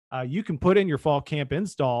do, You can put in your fall camp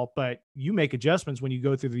install, but you make adjustments when you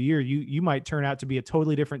go through the year. You might turn out to be a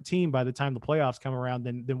totally different team by the time the playoffs come around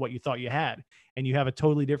than what you thought you had. And you have a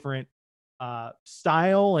totally different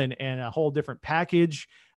style and a whole different package.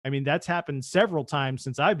 I mean, that's happened several times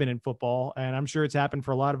since I've been in football, and I'm sure it's happened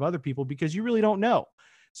for a lot of other people because you really don't know.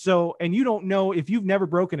 So, and you don't know if you've never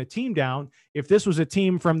broken a team down, if this was a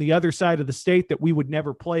team from the other side of the state that we would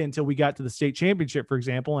never play until we got to the state championship, for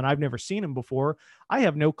example, and I've never seen them before, I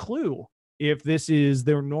have no clue if this is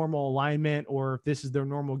their normal alignment or if this is their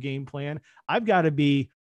normal game plan. I've got to be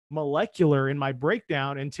molecular in my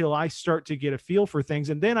breakdown until I start to get a feel for things.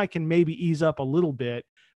 And then I can maybe ease up a little bit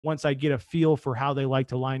once I get a feel for how they like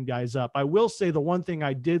to line guys up. I will say the one thing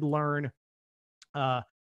I did learn,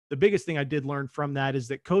 the biggest thing I did learn from that is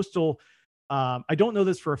that Coastal, I don't know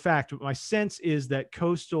this for a fact, but my sense is that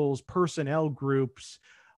Coastal's personnel groups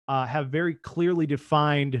have very clearly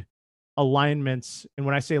defined alignments. And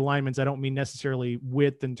when I say alignments, I don't mean necessarily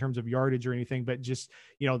width in terms of yardage or anything, but just,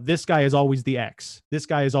 this guy is always the X. This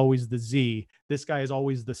guy is always the Z. This guy is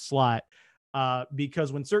always the slot.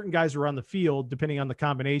 Because when certain guys were on the field, depending on the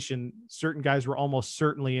combination, certain guys were almost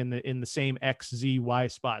certainly in the same X, Z, Y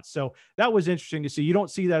spots. So that was interesting to see. You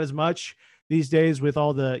don't see that as much these days with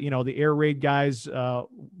all the, the air raid guys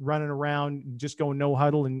running around, just going no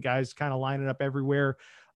huddle and guys kind of lining up everywhere.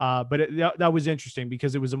 But that was interesting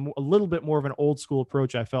because it was a little bit more of an old school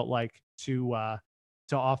approach, I felt like, to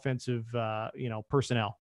offensive,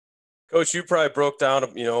 personnel. Coach, you probably broke down,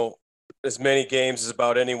 as many games as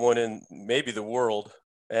about anyone in maybe the world.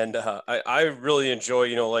 And I really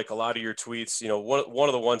enjoy, like a lot of your tweets, one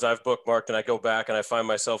of the ones I've bookmarked and I go back and I find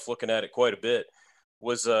myself looking at it quite a bit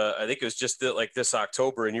was, I think it was just like this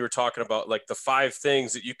October. And you were talking about like the 5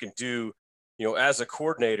 things that you can do, as a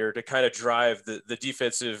coordinator to kind of drive the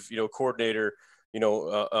defensive, coordinator,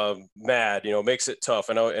 mad, makes it tough.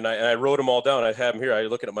 And I wrote them all down. I have them here. I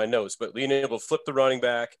looking at my notes, but being able to flip the running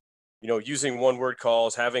back, using one-word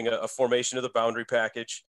calls, having a formation of the boundary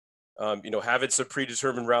package, having some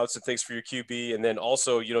predetermined routes and things for your QB, and then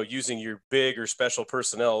also, using your big or special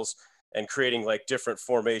personnels and creating like different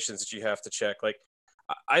formations that you have to check. Like,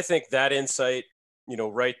 I think that insight,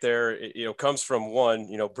 right there, comes from one,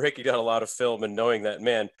 breaking down a lot of film and knowing that,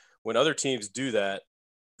 man, when other teams do that,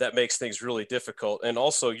 that makes things really difficult. And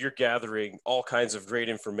also you're gathering all kinds of great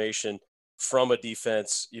information from a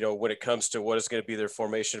defense, when it comes to what is going to be their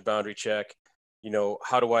formation boundary check,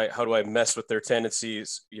 how do I mess with their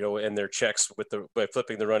tendencies, and their checks by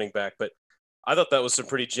flipping the running back. But I thought that was some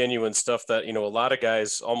pretty genuine stuff that, a lot of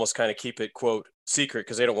guys almost kind of keep it, quote, secret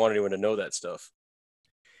because they don't want anyone to know that stuff.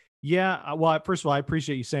 Yeah. Well, first of all, I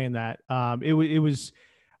appreciate you saying that.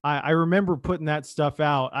 I remember putting that stuff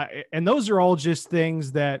out, and those are all just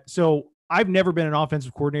things that, so I've never been an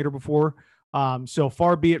offensive coordinator before. So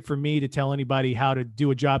far be it for me to tell anybody how to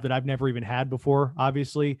do a job that I've never even had before,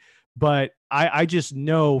 obviously. But I just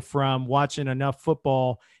know from watching enough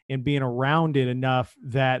football and being around it enough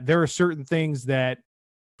that there are certain things that,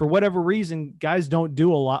 for whatever reason, guys don't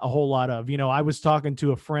do a whole lot of. I was talking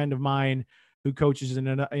to a friend of mine who coaches in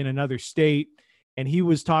another state, and he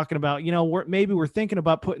was talking about, maybe we're thinking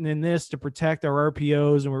about putting in this to protect our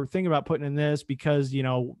RPOs, and we're thinking about putting in this because,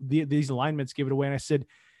 these alignments give it away. And I said,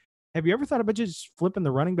 have you ever thought about just flipping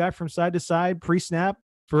the running back from side to side pre-snap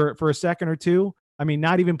for a second or two? I mean,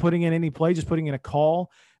 not even putting in any play, just putting in a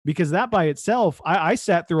call, because that by itself, I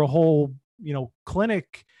sat through a whole,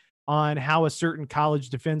 clinic on how a certain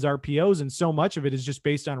college defends RPOs. And so much of it is just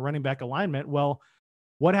based on running back alignment. Well,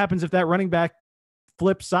 what happens if that running back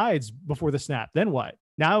flips sides before the snap? Then what?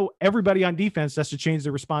 Now everybody on defense has to change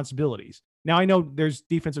their responsibilities. Now I know there's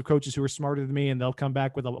defensive coaches who are smarter than me and they'll come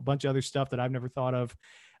back with a bunch of other stuff that I've never thought of.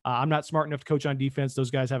 I'm not smart enough to coach on defense.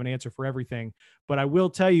 Those guys have an answer for everything. But I will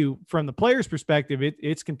tell you from the player's perspective,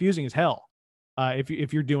 it's confusing as hell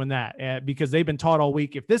if you're doing that because they've been taught all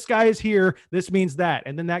week, if this guy is here, this means that.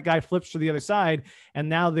 And then that guy flips to the other side. And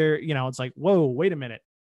now they're, it's like, whoa, wait a minute.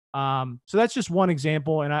 So that's just one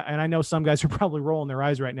example. And I know some guys are probably rolling their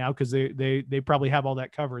eyes right now because they probably have all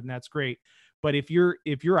that covered, and that's great. But if you're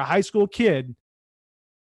a high school kid,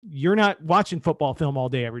 you're not watching football film all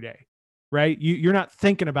day, every day. Right? You're not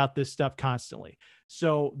thinking about this stuff constantly.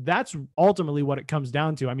 So that's ultimately what it comes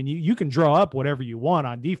down to. I mean, you can draw up whatever you want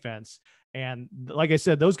on defense. And like I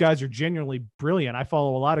said, those guys are genuinely brilliant. I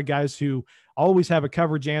follow a lot of guys who always have a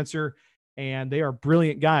coverage answer, and they are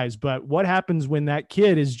brilliant guys. But what happens when that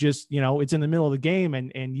kid is just, it's in the middle of the game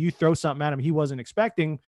and you throw something at him he wasn't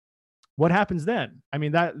expecting? What happens then? I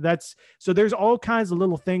mean, that's so there's all kinds of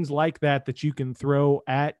little things like that you can throw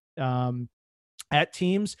at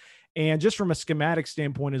teams. And just from a schematic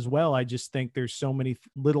standpoint as well, I just think there's so many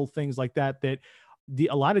little things like that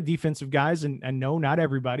a lot of defensive guys, and no, not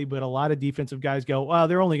everybody, but a lot of defensive guys go, well,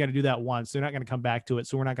 they're only going to do that once. They're not going to come back to it.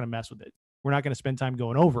 So we're not going to mess with it. We're not going to spend time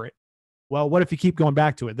going over it. Well, what if you keep going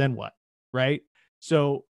back to it? Then what? Right?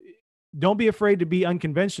 So don't be afraid to be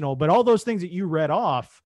unconventional, but all those things that you read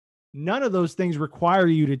off, none of those things require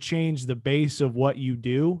you to change the base of what you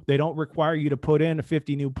do. They don't require you to put in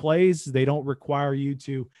 50 new plays. They don't require you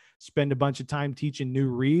to spend a bunch of time teaching new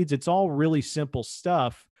reads. It's all really simple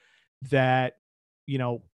stuff that,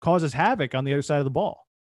 causes havoc on the other side of the ball.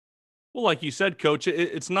 Well, like you said, Coach,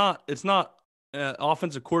 it's not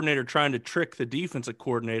offensive coordinator trying to trick the defensive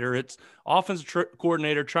coordinator. It's offensive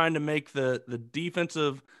coordinator trying to make the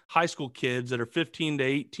defensive high school kids that are 15 to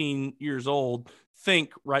 18 years old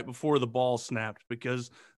think right before the ball snapped,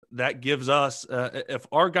 because that gives us, if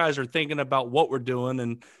our guys are thinking about what we're doing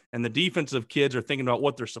and the defensive kids are thinking about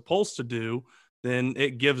what they're supposed to do, then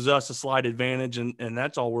it gives us a slight advantage. And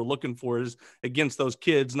that's all we're looking for, is against those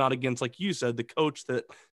kids, not against, like you said, the coach that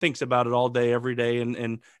thinks about it all day, every day,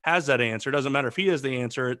 and has that answer. It doesn't matter if he has the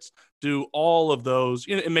answer. It's, do all of those,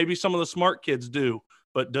 and maybe some of the smart kids do,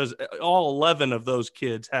 but does all 11 of those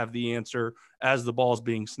kids have the answer as the ball is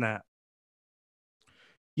being snapped?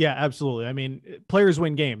 Yeah, absolutely. I mean, players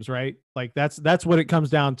win games, right? Like that's what it comes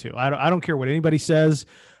down to. I don't care what anybody says.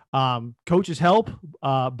 Coaches help,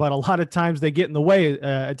 but a lot of times they get in the way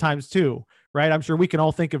at times too, right? I'm sure we can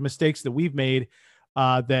all think of mistakes that we've made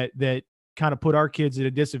that kind of put our kids at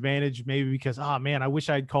a disadvantage, maybe because, oh man, I wish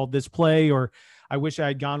I'd called this play, or I wish I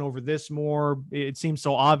had gone over this more. It seems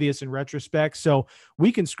so obvious in retrospect. So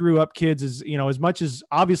we can screw up kids as much as,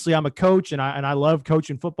 obviously I'm a coach and I love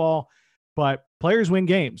coaching football, but players win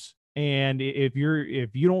games. And if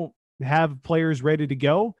you don't have players ready to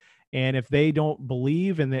go, and if they don't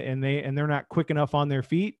believe and they're not quick enough on their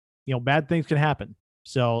feet, bad things can happen.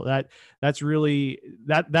 So that's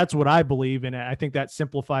what I believe. And I think that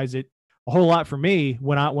simplifies it a whole lot for me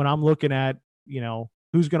when I'm looking at,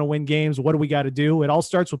 who's going to win games. What do we got to do? It all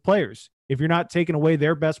starts with players. If you're not taking away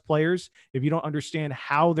their best players, if you don't understand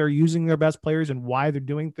how they're using their best players and why they're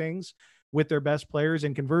doing things with their best players,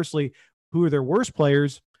 and conversely, who are their worst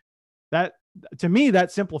players, that, to me,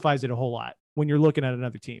 that simplifies it a whole lot when you're looking at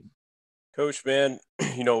another team. Coach, man,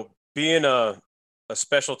 being a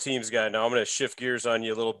special teams guy, now I'm going to shift gears on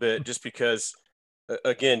you a little bit, just because,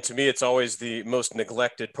 again, to me, it's always the most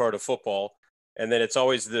neglected part of football. And then it's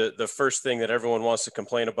always the first thing that everyone wants to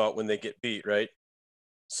complain about when they get beat, right?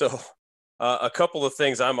 So a couple of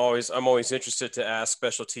things I'm always interested to ask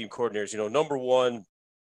special team coordinators. Number one,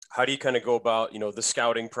 how do you kind of go about, the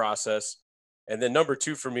scouting process? And then number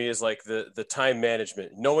two for me is like the time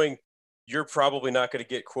management, knowing you're probably not going to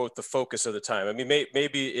get, quote, the focus of the time. I mean,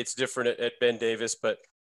 maybe it's different at Ben Davis, but,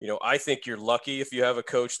 I think you're lucky if you have a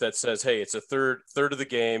coach that says, hey, it's a third of the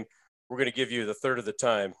game. We're going to give you the third of the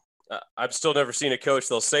time. I've still never seen a coach,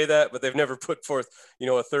 they'll say that, but they've never put forth,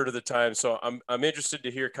 a third of the time. So I'm interested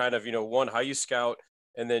to hear kind of, one, how you scout,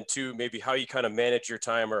 and then two, maybe how you kind of manage your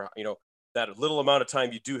time, or, that little amount of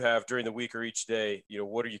time you do have during the week or each day,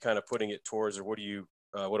 what are you kind of putting it towards, or what do you,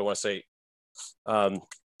 what do I want to say,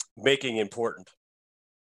 making important?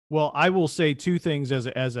 Well, I will say two things as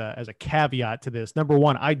a caveat to this. Number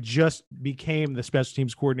one, I just became the special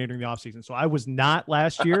teams coordinator in the offseason, so I was not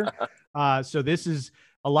last year. So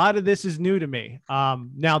a lot of this is new to me.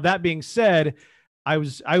 Now that being said, I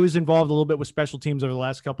was involved a little bit with special teams over the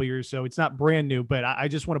last couple of years, so it's not brand new, but I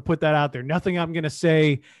just want to put that out there. Nothing I'm going to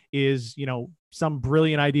say is, some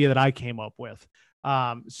brilliant idea that I came up with.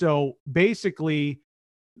 So basically,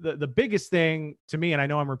 the biggest thing to me, and I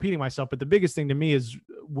know I'm repeating myself, but the biggest thing to me is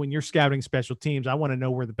when you're scouting special teams, I want to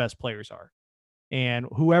know where the best players are. And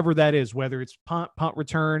whoever that is, whether it's punt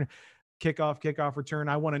return, kickoff return,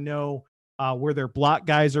 I want to know where their block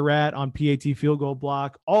guys are at on PAT field goal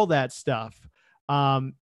block, all that stuff.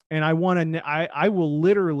 And I will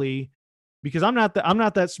literally, because I'm not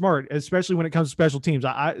that smart, especially when it comes to special teams.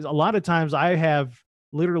 A lot of times I have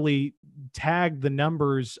literally tagged the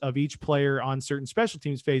numbers of each player on certain special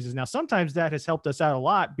teams phases. Now, sometimes that has helped us out a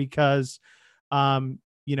lot because,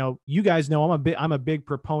 you guys know I'm a big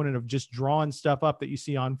proponent of just drawing stuff up that you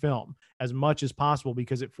see on film as much as possible,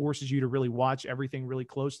 because it forces you to really watch everything really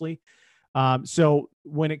closely. So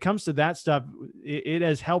when it comes to that stuff, it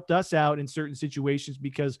has helped us out in certain situations,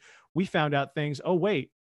 because we found out things. Oh,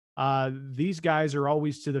 wait, these guys are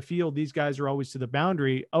always to the field. These guys are always to the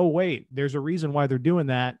boundary. Oh, wait, there's a reason why they're doing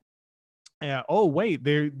that. Oh, wait,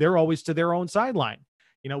 they're always to their own sideline.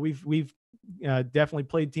 We've definitely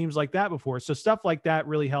played teams like that before. So stuff like that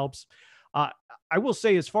really helps. I will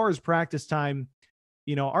say, as far as practice time,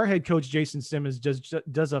 our head coach, Jason Simmons,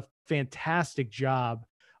 does a fantastic job.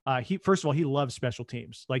 First of all, he loves special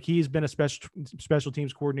teams. Like, he's been a special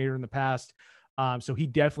teams coordinator in the past. So he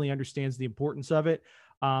definitely understands the importance of it.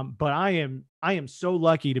 But I am so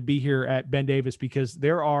lucky to be here at Ben Davis, because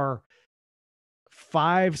there are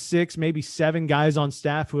 5, 6, maybe 7 guys on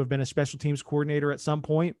staff who have been a special teams coordinator at some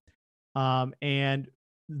point. And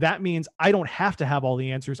that means I don't have to have all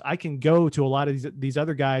the answers. I can go to a lot of these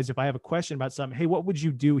other guys if I have a question about something. Hey, what would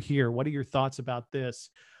you do here? What are your thoughts about this?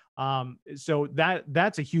 So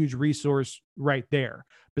that's a huge resource right there.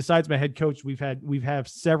 Besides my head coach, we've had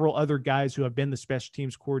several other guys who have been the special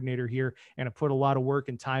teams coordinator here and have put a lot of work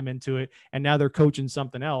and time into it, and now they're coaching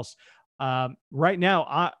something else. Right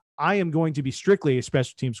now, I am going to be strictly a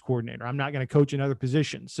special teams coordinator. I'm not going to coach another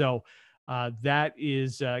position. So that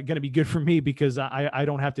is going to be good for me, because I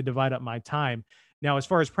don't have to divide up my time. Now, as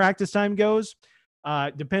far as practice time goes,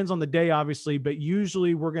 depends on the day, obviously, but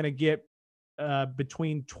usually we're going to get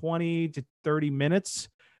between 20 to 30 minutes,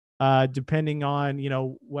 depending on,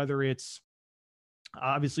 whether it's,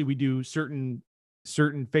 obviously we do certain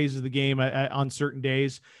phases of the game on certain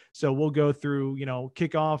days. So we'll go through,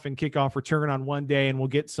 kickoff and kickoff return on one day, and we'll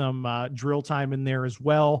get some drill time in there as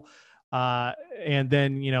well. And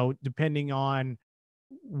then, depending on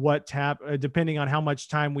depending on how much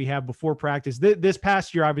time we have before practice, this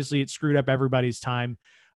past year, obviously it screwed up everybody's time,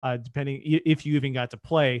 depending if you even got to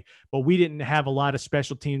play, but we didn't have a lot of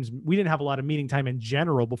special teams. We didn't have a lot of meeting time in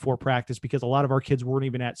general before practice, because a lot of our kids weren't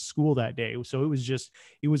even at school that day. So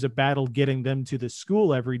it was a battle getting them to the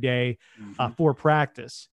school every day for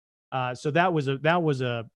practice. So that was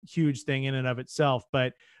a huge thing in and of itself.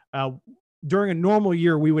 But during a normal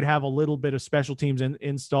year, we would have a little bit of special teams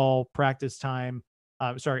install time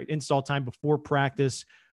before practice,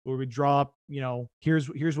 where we draw up, here's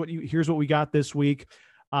what we got this week.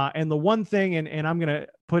 And the one thing, and I'm going to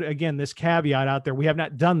put, again, this caveat out there, we have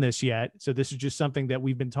not done this yet, so this is just something that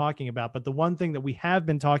we've been talking about. But the one thing that we have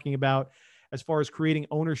been talking about as far as creating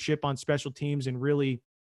ownership on special teams and really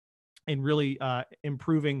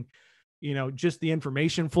improving, just the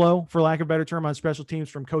information flow, for lack of a better term, on special teams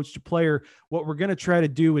from coach to player, what we're going to try to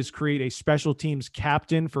do is create a special teams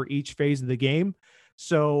captain for each phase of the game.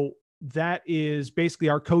 So that is basically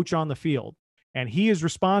our coach on the field. And he is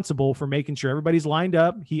responsible for making sure everybody's lined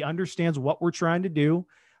up. He understands what we're trying to do.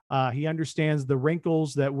 He understands the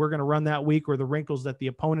wrinkles that we're going to run that week, or the wrinkles that the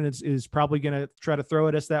opponent is probably going to try to throw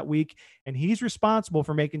at us that week. And he's responsible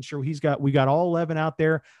for making sure we got all 11 out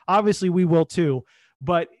there. Obviously we will too,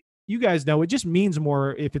 but you guys know it just means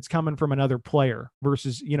more if it's coming from another player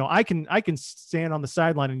versus, I can stand on the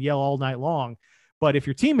sideline and yell all night long, but if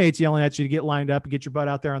your teammate's yelling at you to get lined up and get your butt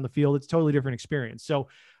out there on the field, it's a totally different experience. So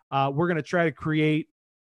we're going to try to create,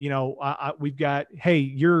 we've got, hey,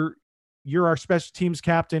 you're our special teams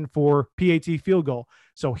captain for PAT field goal.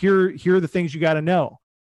 So here are the things you got to know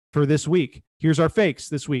for this week. Here's our fakes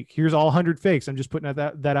this week. Here's all 100 fakes. I'm just putting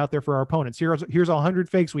that out there for our opponents. Here's all 100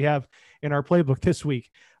 fakes we have in our playbook this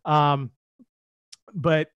week. But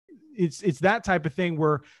it's that type of thing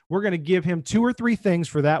where we're going to give him 2 or 3 things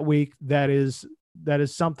for that week. That is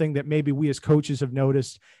something that maybe we as coaches have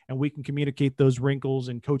noticed, and we can communicate those wrinkles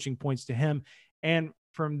and coaching points to him. And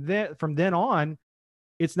from then on,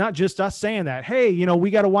 it's not just us saying that, hey,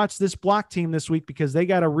 we got to watch this block team this week because they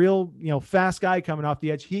got a real, fast guy coming off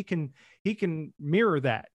the edge. He can mirror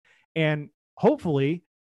that. And hopefully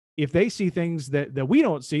if they see things that we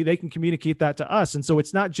don't see, they can communicate that to us. And so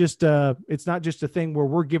it's not just a thing where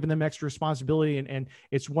we're giving them extra responsibility and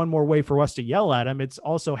it's one more way for us to yell at them. It's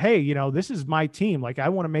also, hey, this is my team. Like, I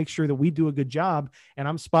want to make sure that we do a good job, and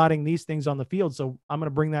I'm spotting these things on the field. So I'm going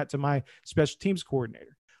to bring that to my special teams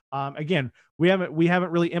coordinator. Again, we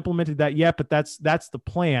haven't really implemented that yet, but that's the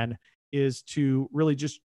plan, is to really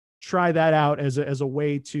just try that out as a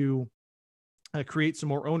way to create some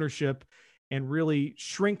more ownership and really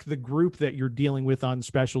shrink the group that you're dealing with on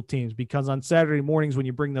special teams. Because on Saturday mornings, when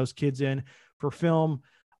you bring those kids in for film,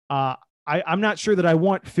 I'm not sure that I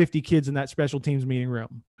want 50 kids in that special teams meeting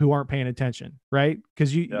room who aren't paying attention, right?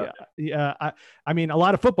 Because I mean, a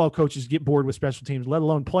lot of football coaches get bored with special teams, let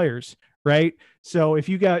alone players, right? So if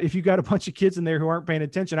you got a bunch of kids in there who aren't paying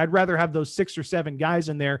attention, I'd rather have those 6 or 7 guys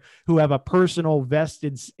in there who have a personal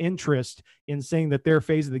vested interest in seeing that their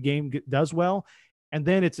phase of the game does well. And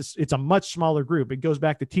then it's a much smaller group. It goes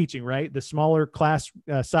back to teaching, right? The smaller class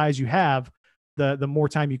size you have, the more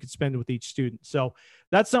time you could spend with each student. So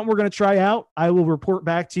that's something we're going to try out. I will report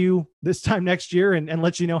back to you this time next year and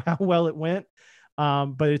let you know how well it went.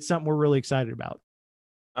 But it's something we're really excited about.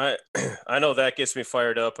 I I know that gets me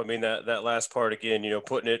fired up. I mean that last part again,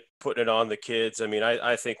 putting it on the kids. I mean,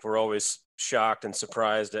 I think we're always shocked and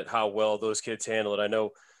surprised at how well those kids handle it. I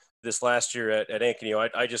know this last year at Ankeny,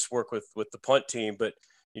 I just work with the punt team, but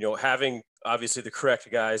having obviously the correct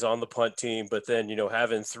guys on the punt team, but then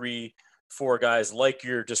having three, four guys like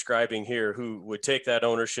you're describing here who would take that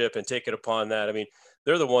ownership and take it upon that. I mean,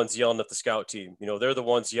 they're the ones yelling at the scout team. They're the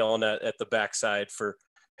ones yelling at the backside for,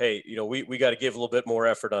 hey, we got to give a little bit more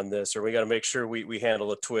effort on this, or we got to make sure we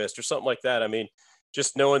handle a twist or something like that. I mean,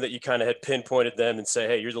 just knowing that you kind of had pinpointed them and say,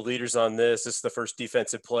 hey, you're the leaders on this. This is the first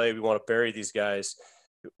defensive play. We want to bury these guys.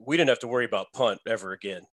 We didn't have to worry about punt ever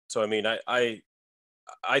again. So, I mean,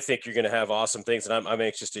 I think you're going to have awesome things, and I'm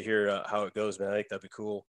anxious to hear how it goes, man. I think that'd be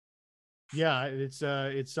cool. Yeah, it's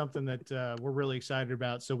something that we're really excited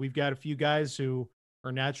about. So we've got a few guys who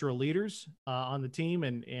are natural leaders on the team,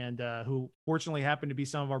 and who fortunately happen to be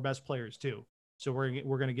some of our best players too. So we're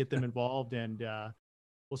going to get them involved, and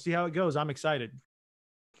we'll see how it goes. I'm excited.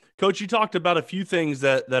 Coach, you talked about a few things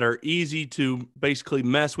that are easy to basically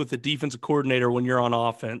mess with the defensive coordinator when you're on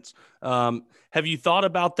offense. Have you thought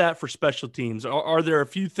about that for special teams? Are there a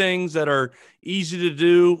few things that are easy to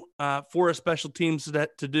do for a special teams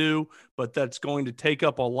to do, but that's going to take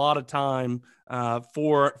up a lot of time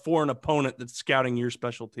for an opponent that's scouting your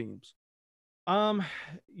special teams? Um,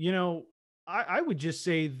 you know, I would just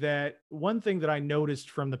say that one thing that I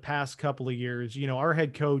noticed from the past couple of years, our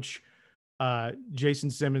head coach, Jason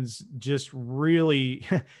Simmons, just really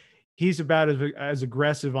he's about as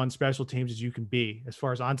aggressive on special teams as you can be, as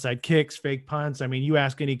far as onside kicks, fake punts. I mean, you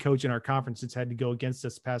ask any coach in our conference that's had to go against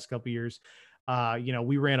us the past couple of years.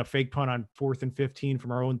 We ran a fake punt on 4th and 15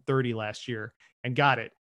 from our own 30 last year and got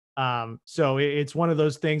it. So it's one of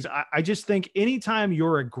those things. I just think anytime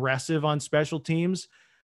you're aggressive on special teams,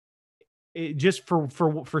 it just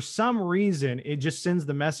for some reason it just sends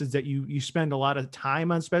the message that you spend a lot of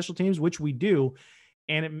time on special teams, which we do.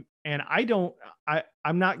 And I don't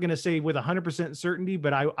I'm not going to say with 100% certainty,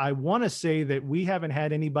 but I want to say that we haven't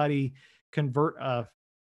had anybody convert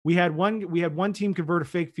we had one team convert a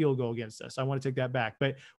fake field goal against us. I want to take that back,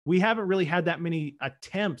 but we haven't really had that many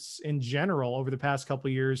attempts in general over the past couple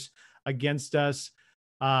of years against us,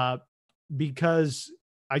 uh, because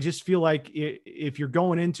I just feel like if you're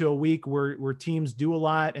going into a week where teams do a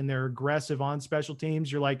lot and they're aggressive on special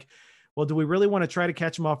teams, you're like, well, do we really want to try to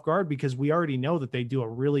catch them off guard? Because we already know that they do a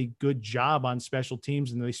really good job on special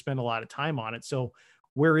teams and they spend a lot of time on it. So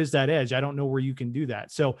where is that edge? I don't know where you can do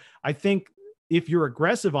that. So I think if you're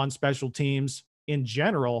aggressive on special teams in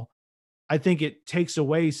general, I think it takes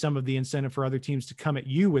away some of the incentive for other teams to come at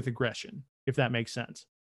you with aggression, if that makes sense.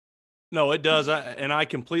 No, it does. And I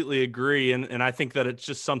completely agree. And I think that it's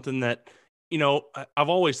just something that, I've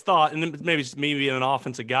always thought, and maybe it's me being an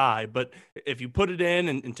offensive guy, but if you put it in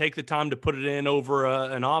and take the time to put it in over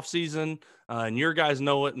an off season, and your guys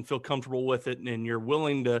know it and feel comfortable with it, and you're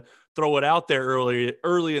willing to throw it out there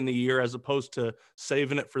early in the year, as opposed to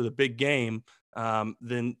saving it for the big game,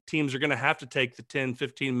 then teams are going to have to take the 10,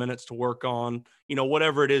 15 minutes to work on,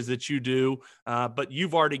 whatever it is that you do. But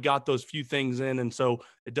you've already got those few things in. And so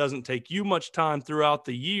it doesn't take you much time throughout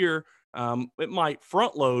the year. It might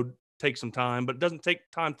front load, take some time, but it doesn't take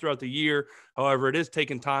time throughout the year. However, it is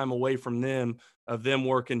taking time away from them, of them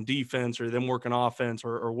working defense or them working offense,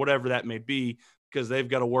 or whatever that may be, because they've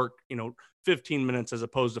got to work, 15 minutes as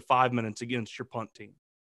opposed to 5 minutes against your punt team.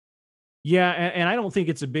 Yeah, and I don't think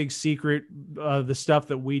it's a big secret, the stuff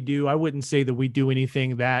that we do. I wouldn't say that we do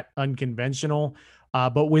anything that unconventional,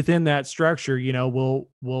 but within that structure,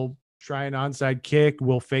 we'll try an onside kick,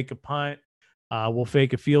 we'll fake a punt, we'll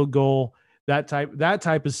fake a field goal, that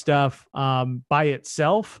type of stuff, by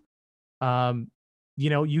itself.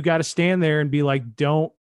 You got to stand there and be like,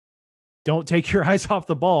 don't take your eyes off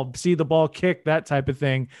the ball, see the ball kick, that type of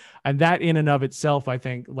thing. And that in and of itself, I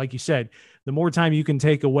think, like you said, the more time you can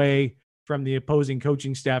take away from the opposing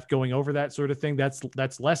coaching staff going over that sort of thing,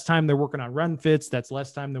 that's less time they're working on run fits. That's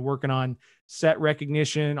less time they're working on set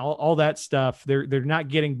recognition, all that stuff. They're not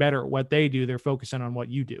getting better at what they do. They're focusing on what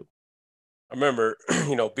you do. I remember,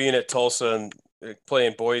 being at Tulsa and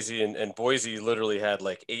playing Boise, and Boise literally had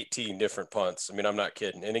like 18 different punts. I mean, I'm not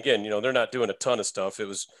kidding. And again, they're not doing a ton of stuff. It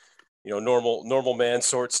was, normal man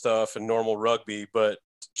sort stuff and normal rugby, but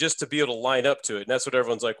just to be able to line up to it. And that's what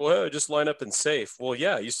everyone's like, well, just line up and safe. Well,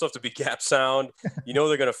 yeah, you still have to be gap sound. They're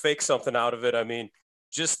going to fake something out of it. I mean,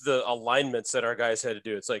 just the alignments that our guys had to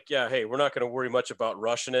do. It's like, yeah, hey, we're not going to worry much about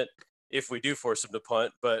rushing it if we do force them to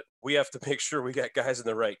punt, but we have to make sure we got guys in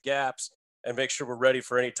the right gaps and make sure we're ready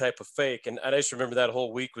for any type of fake. And I just remember that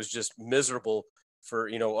whole week was just miserable for,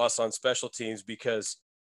 us on special teams, because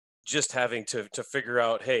just having to figure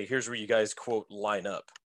out, hey, here's where you guys quote line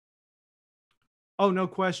up. Oh, no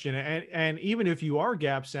question. And even if you are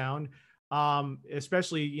gap sound,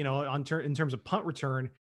 especially, in terms of punt return,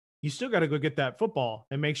 you still got to go get that football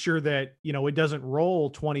and make sure that, it doesn't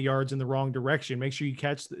roll 20 yards in the wrong direction. Make sure you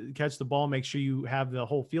catch the ball, make sure you have the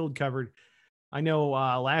whole field covered. I know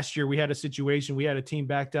last year we had a situation, we had a team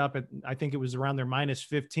backed up at, I think it was around their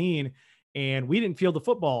 -15, and we didn't field the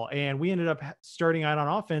football, and we ended up starting out on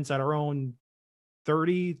offense at our own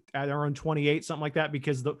 30, at our own 28, something like that,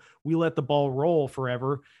 because we let the ball roll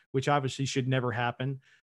forever, which obviously should never happen.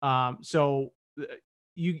 So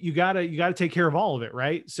you gotta take care of all of it,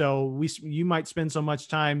 right? So you might spend so much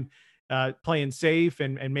time playing safe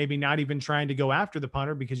and maybe not even trying to go after the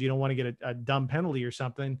punter because you don't want to get a dumb penalty or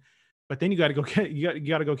something. But then you got to go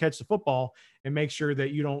catch the football and make sure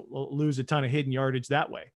that you don't lose a ton of hidden yardage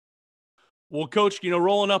that way. Well, Coach,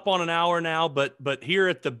 rolling up on an hour now, but here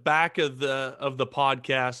at the back of the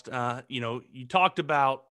podcast, you talked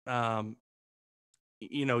about,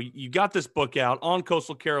 you got this book out on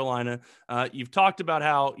Coastal Carolina. You've talked about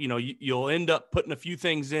how you'll end up putting a few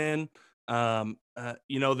things in, that'll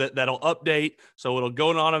update, so it'll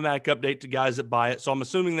go an automatic update to guys that buy it. So I'm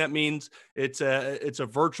assuming that means it's a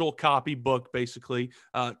virtual copy book, basically.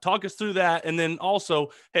 Talk us through that, and then also,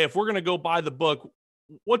 hey, if we're gonna go buy the book,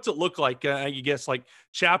 what's it look like? I guess like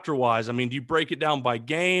chapter wise. I mean, do you break it down by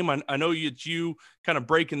game? I know it's you kind of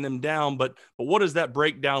breaking them down, but what does that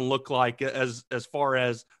breakdown look like as far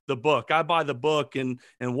as the book? I buy the book, and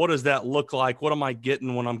what does that look like? What am I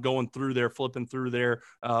getting when I'm going through there, flipping through there?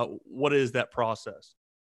 What is that process?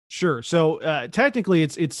 Sure. So technically,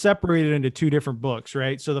 it's separated into two different books,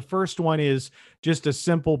 right? So the first one is just a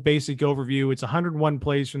simple, basic overview. It's 101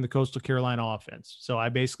 plays from the Coastal Carolina offense. So I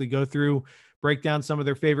basically go through, break down some of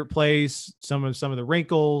their favorite plays, some of the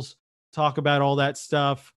wrinkles, talk about all that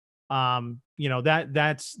stuff.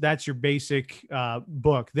 That's your basic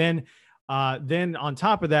book. Then on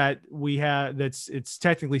top of that, it's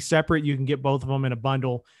technically separate. You can get both of them in a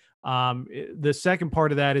bundle. The second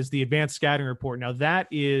part of that is the advanced scouting report. Now that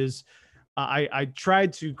is, I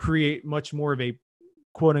tried to create much more of a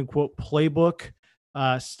quote unquote playbook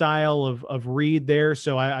style of read there.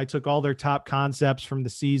 So I took all their top concepts from the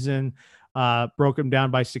season, broke them down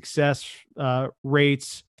by success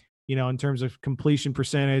rates, in terms of completion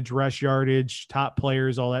percentage, rush yardage, top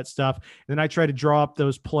players, all that stuff. And then I tried to draw up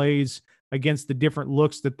those plays against the different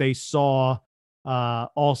looks that they saw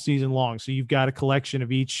all season long. So you've got a collection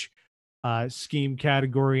of each scheme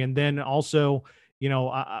category. And then also,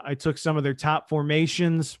 I took some of their top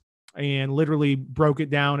formations and literally broke it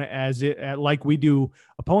down like we do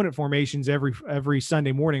opponent formations every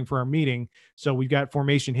Sunday morning for our meeting. So we've got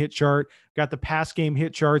formation hit chart, got the pass game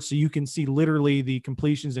hit chart. So you can see literally the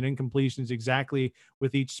completions and incompletions exactly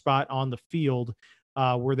with each spot on the field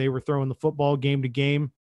where they were throwing the football game to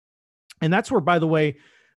game. And that's where, by the way,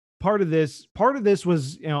 part of this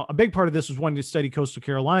was, a big part of this was wanting to study Coastal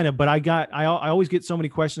Carolina, but I always get so many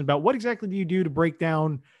questions about what exactly do you do to break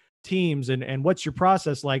down teams and what's your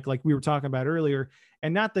process like we were talking about earlier.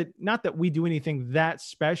 And not that we do anything that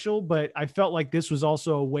special, but I felt like this was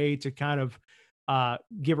also a way to kind of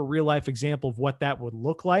give a real life example of what that would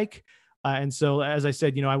look like. And so, as I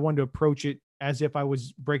said, I wanted to approach it as if I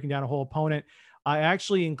was breaking down a whole opponent. I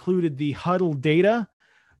actually included the huddle data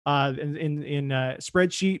in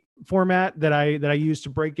spreadsheet format that I use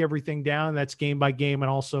to break everything down. That's game by game. And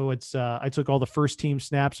also it's, I took all the first team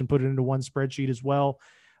snaps and put it into one spreadsheet as well.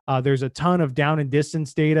 There's a ton of down and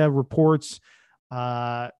distance data reports.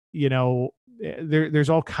 There's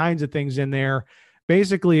all kinds of things in there.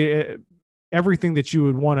 Basically everything that you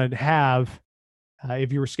would want to have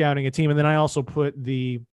if you were scouting a team. And then I also put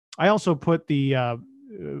the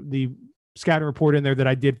scouting report in there that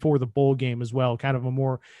I did for the bowl game as well, kind of a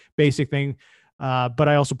more basic thing. But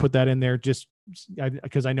I also put that in there just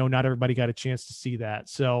because I know not everybody got a chance to see that.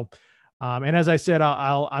 So, and as I said,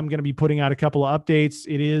 I'm going to be putting out a couple of updates.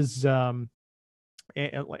 It is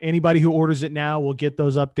anybody who orders it now will get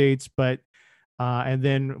those updates, but and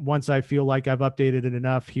then once I feel like I've updated it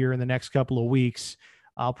enough here in the next couple of weeks,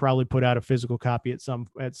 I'll probably put out a physical copy at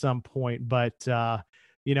some point. But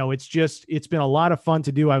it's been a lot of fun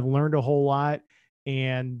to do. I've learned a whole lot,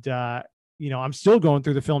 and I'm still going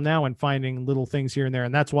through the film now and finding little things here and there.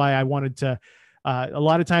 And that's why I wanted to, a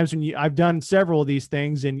lot of times when I've done several of these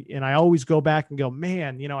things and I always go back and go,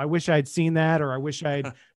 man, I wish I had seen that, or I wish I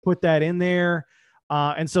had put that in there.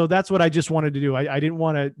 And so that's what I just wanted to do. I didn't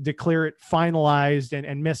want to declare it finalized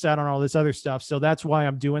and miss out on all this other stuff. So that's why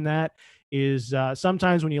I'm doing that. Is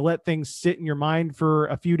sometimes when you let things sit in your mind for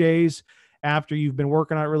a few days after you've been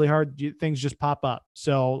working on it really hard, things just pop up.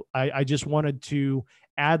 So I just wanted to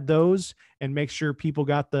add those and make sure people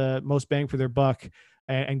got the most bang for their buck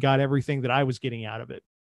and got everything that I was getting out of it.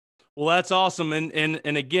 Well, that's awesome. And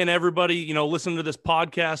again, everybody, listen to this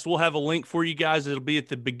podcast. We'll have a link for you guys. It'll be at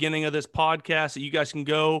the beginning of this podcast that you guys can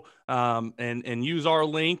go and use our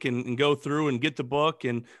link and go through and get the book.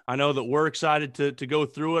 And I know that we're excited to go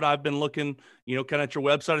through it. I've been looking, kind of at your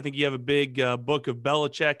website. I think you have a big book of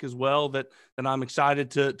Belichick as well that I'm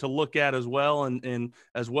excited to look at as well. And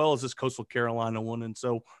as well as this Coastal Carolina one. And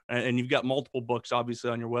so, and you've got multiple books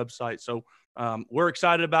obviously on your website. So we're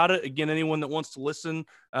excited about it. Again, anyone that wants to listen,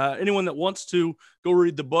 anyone that wants to go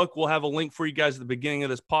read the book, we'll have a link for you guys at the beginning of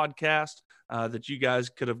this podcast that you guys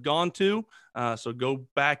could have gone to. So go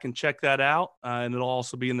back and check that out. And it'll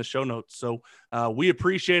also be in the show notes. So we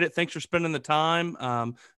appreciate it. Thanks for spending the time.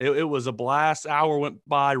 It was a blast. Hour went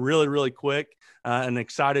by really, really quick and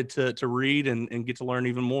excited to read and get to learn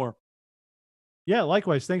even more. Yeah,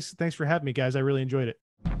 likewise. Thanks for having me, guys. I really enjoyed it.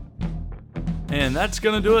 And that's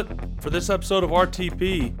going to do it for this episode of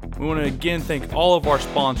RTP. We want to again thank all of our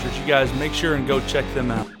sponsors. You guys make sure and go check them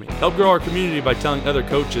out. Help grow our community by telling other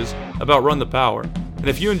coaches about Run the Power. And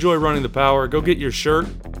if you enjoy running the Power, go get your shirt,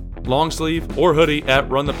 long sleeve, or hoodie at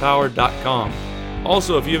runthepower.com.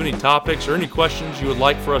 Also, if you have any topics or any questions you would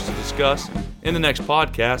like for us to discuss in the next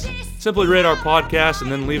podcast, simply rate our podcast and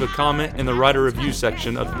then leave a comment in the writer review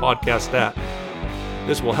section of the podcast app.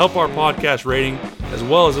 This will help our podcast rating, as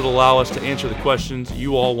well as it'll allow us to answer the questions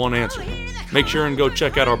you all want answered. Make sure and go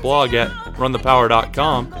check out our blog at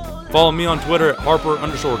runthepower.com. Follow me on Twitter at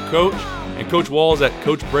Harper_Coach and Coach Walls at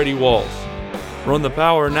Coach Brady Walls. Run the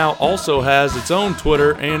Power now also has its own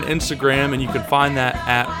Twitter and Instagram, and you can find that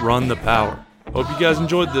at Run the Power. Hope you guys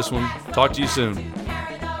enjoyed this one. Talk to you soon.